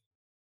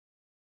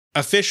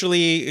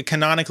 Officially,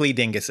 canonically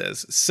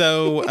dinguses.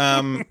 So,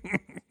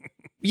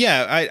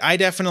 I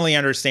definitely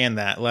understand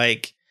that.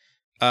 Like,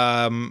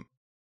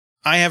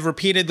 I have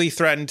repeatedly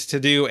threatened to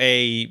do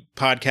a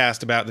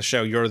podcast about the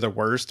show You're the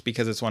Worst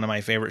because it's one of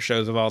my favorite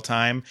shows of all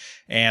time,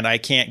 and I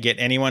can't get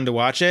anyone to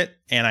watch it,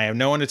 and I have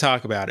no one to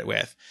talk about it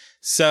with.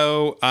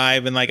 So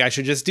I've been like, I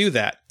should just do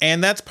that.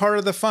 And that's part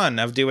of the fun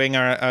of doing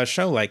a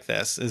show like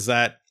this, is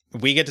that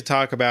we get to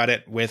talk about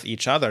it with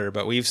each other.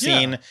 But we've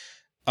seen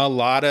a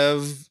lot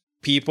of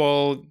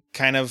people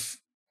kind of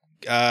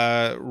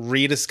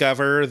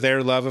rediscover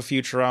their love of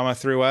Futurama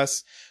through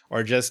us,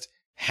 or just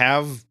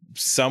have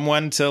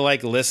someone to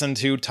like listen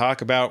to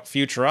talk about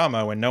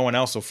Futurama when no one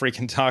else will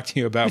freaking talk to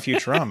you about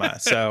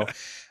Futurama. So,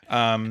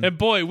 and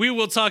boy, we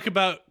will talk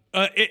about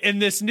in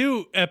this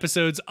new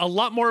episodes a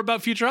lot more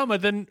about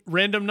Futurama than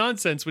random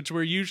nonsense, which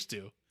we're used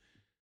to.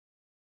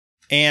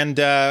 And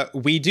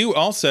we do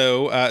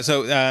also,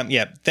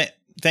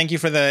 thank you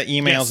for the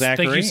email,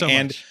 Zachary. Thank you so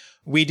and much.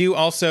 We do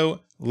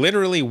also,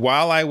 literally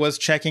while I was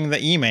checking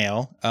the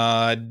email,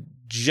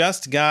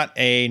 just got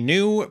a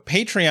new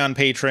Patreon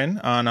patron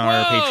on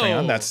our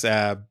Patreon. That's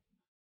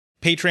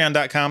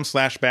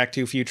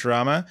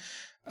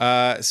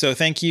patreon.com/backtoffuturama. So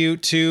thank you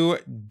to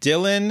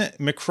Dylan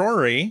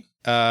McCrory,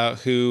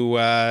 who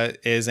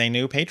is a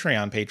new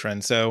Patreon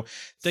patron. So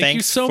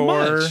thanks so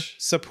for much.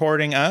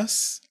 supporting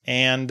us.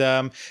 And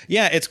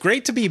it's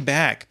great to be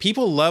back.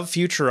 People love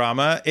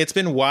Futurama. It's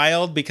been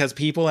wild because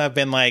people have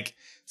been like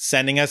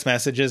sending us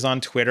messages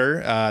on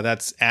Twitter.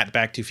 That's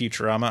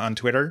 @backtoffuturama on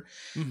Twitter.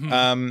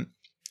 Mm-hmm.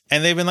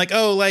 And they've been like,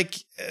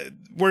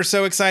 we're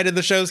so excited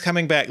the show's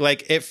coming back.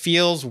 Like, it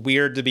feels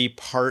weird to be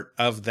part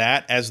of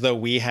that, as though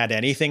we had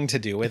anything to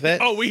do with it.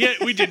 Oh, we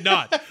did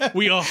not.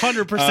 We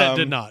 100%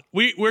 did not.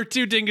 We're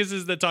two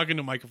dinguses that talk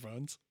into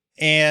microphones.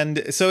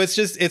 And so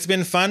it's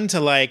been fun to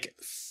like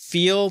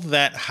feel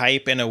that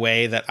hype in a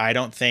way that I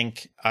don't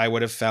think I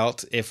would have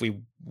felt if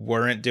we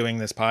weren't doing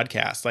this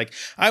podcast. Like,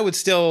 I would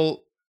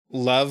still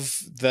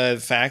love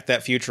the fact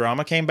that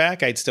Futurama came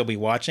back. I'd still be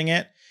watching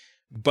it,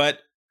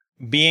 but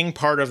being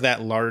part of that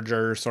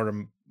larger sort of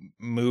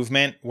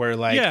movement where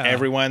like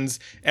everyone's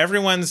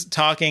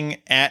talking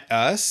at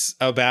us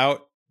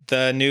about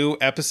the new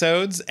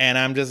episodes, and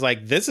I'm just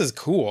like, this is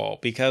cool,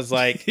 because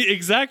like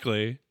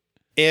exactly,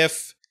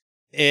 if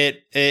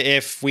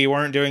we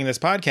weren't doing this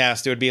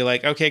podcast, it would be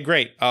like, okay,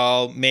 great,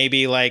 I'll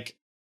maybe like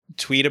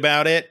tweet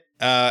about it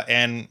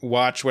and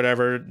watch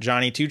whatever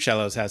Johnny Two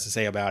Cellos has to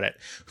say about it,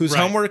 whose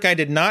homework I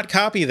did not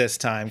copy this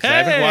time because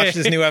I haven't watched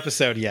his new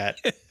episode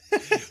yet.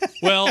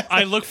 Well,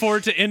 I look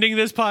forward to ending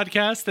this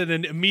podcast and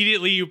then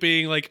immediately you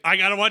being like, I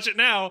gotta watch it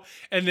now,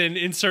 and then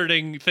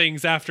inserting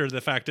things after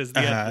the fact as the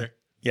editor.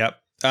 Yep.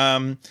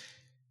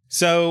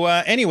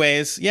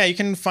 Anyways, you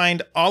can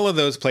find all of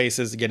those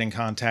places to get in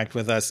contact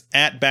with us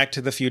at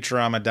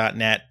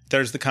backtothefuturama.net.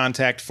 There's the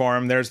contact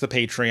form, there's the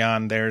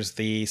Patreon, there's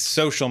the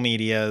social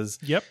medias.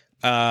 Yep.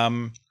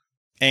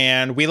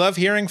 And we love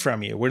hearing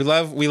from you. We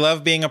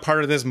love being a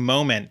part of this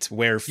moment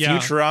where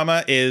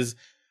Futurama is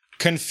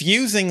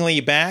confusingly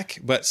back,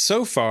 but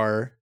so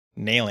far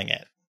nailing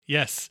it.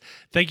 Yes.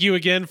 Thank you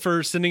again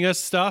for sending us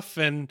stuff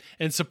and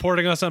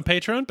supporting us on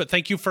Patreon. But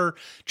thank you for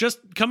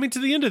just coming to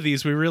the end of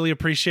these. We really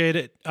appreciate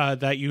it.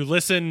 That you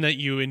listen, that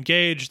you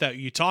engage, that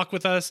you talk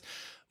with us.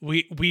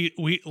 I'm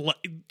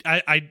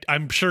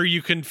sure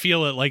you can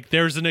feel it. Like,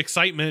 there's an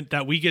excitement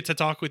that we get to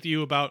talk with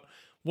you about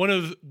one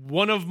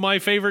of my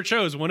favorite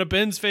shows, one of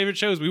Ben's favorite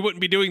shows. We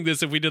wouldn't be doing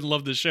this if we didn't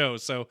love the show.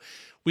 So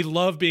we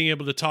love being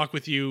able to talk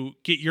with you,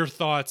 get your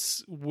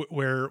thoughts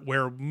where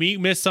we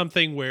missed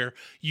something, where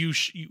you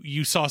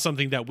saw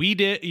something that we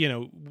did,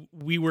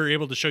 we were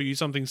able to show you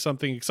something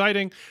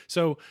exciting.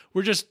 So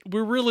we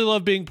really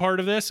love being part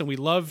of this, and we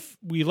love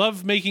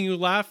making you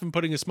laugh and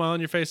putting a smile on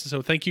your face.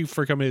 So thank you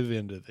for coming to the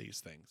end of these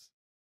things.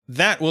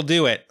 That will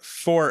do it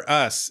for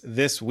us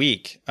this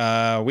week.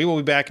 We will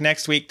be back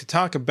next week to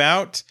talk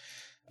about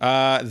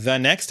the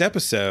next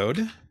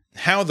episode,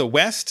 How the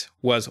West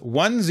was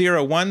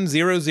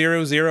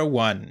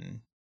 1010001.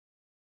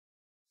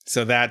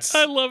 So that's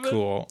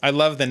cool. I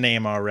love the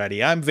name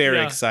already. I'm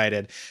very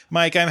excited.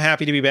 Mike, I'm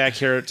happy to be back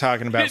here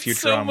talking about Futurama with you. It's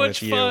so much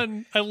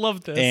fun. I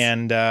love this.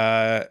 And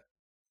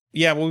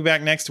we'll be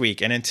back next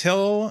week. And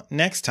until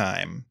next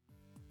time,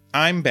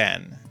 I'm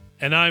Ben.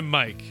 And I'm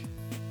Mike.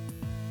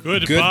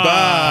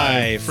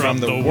 Goodbye from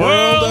the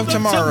world of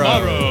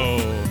tomorrow.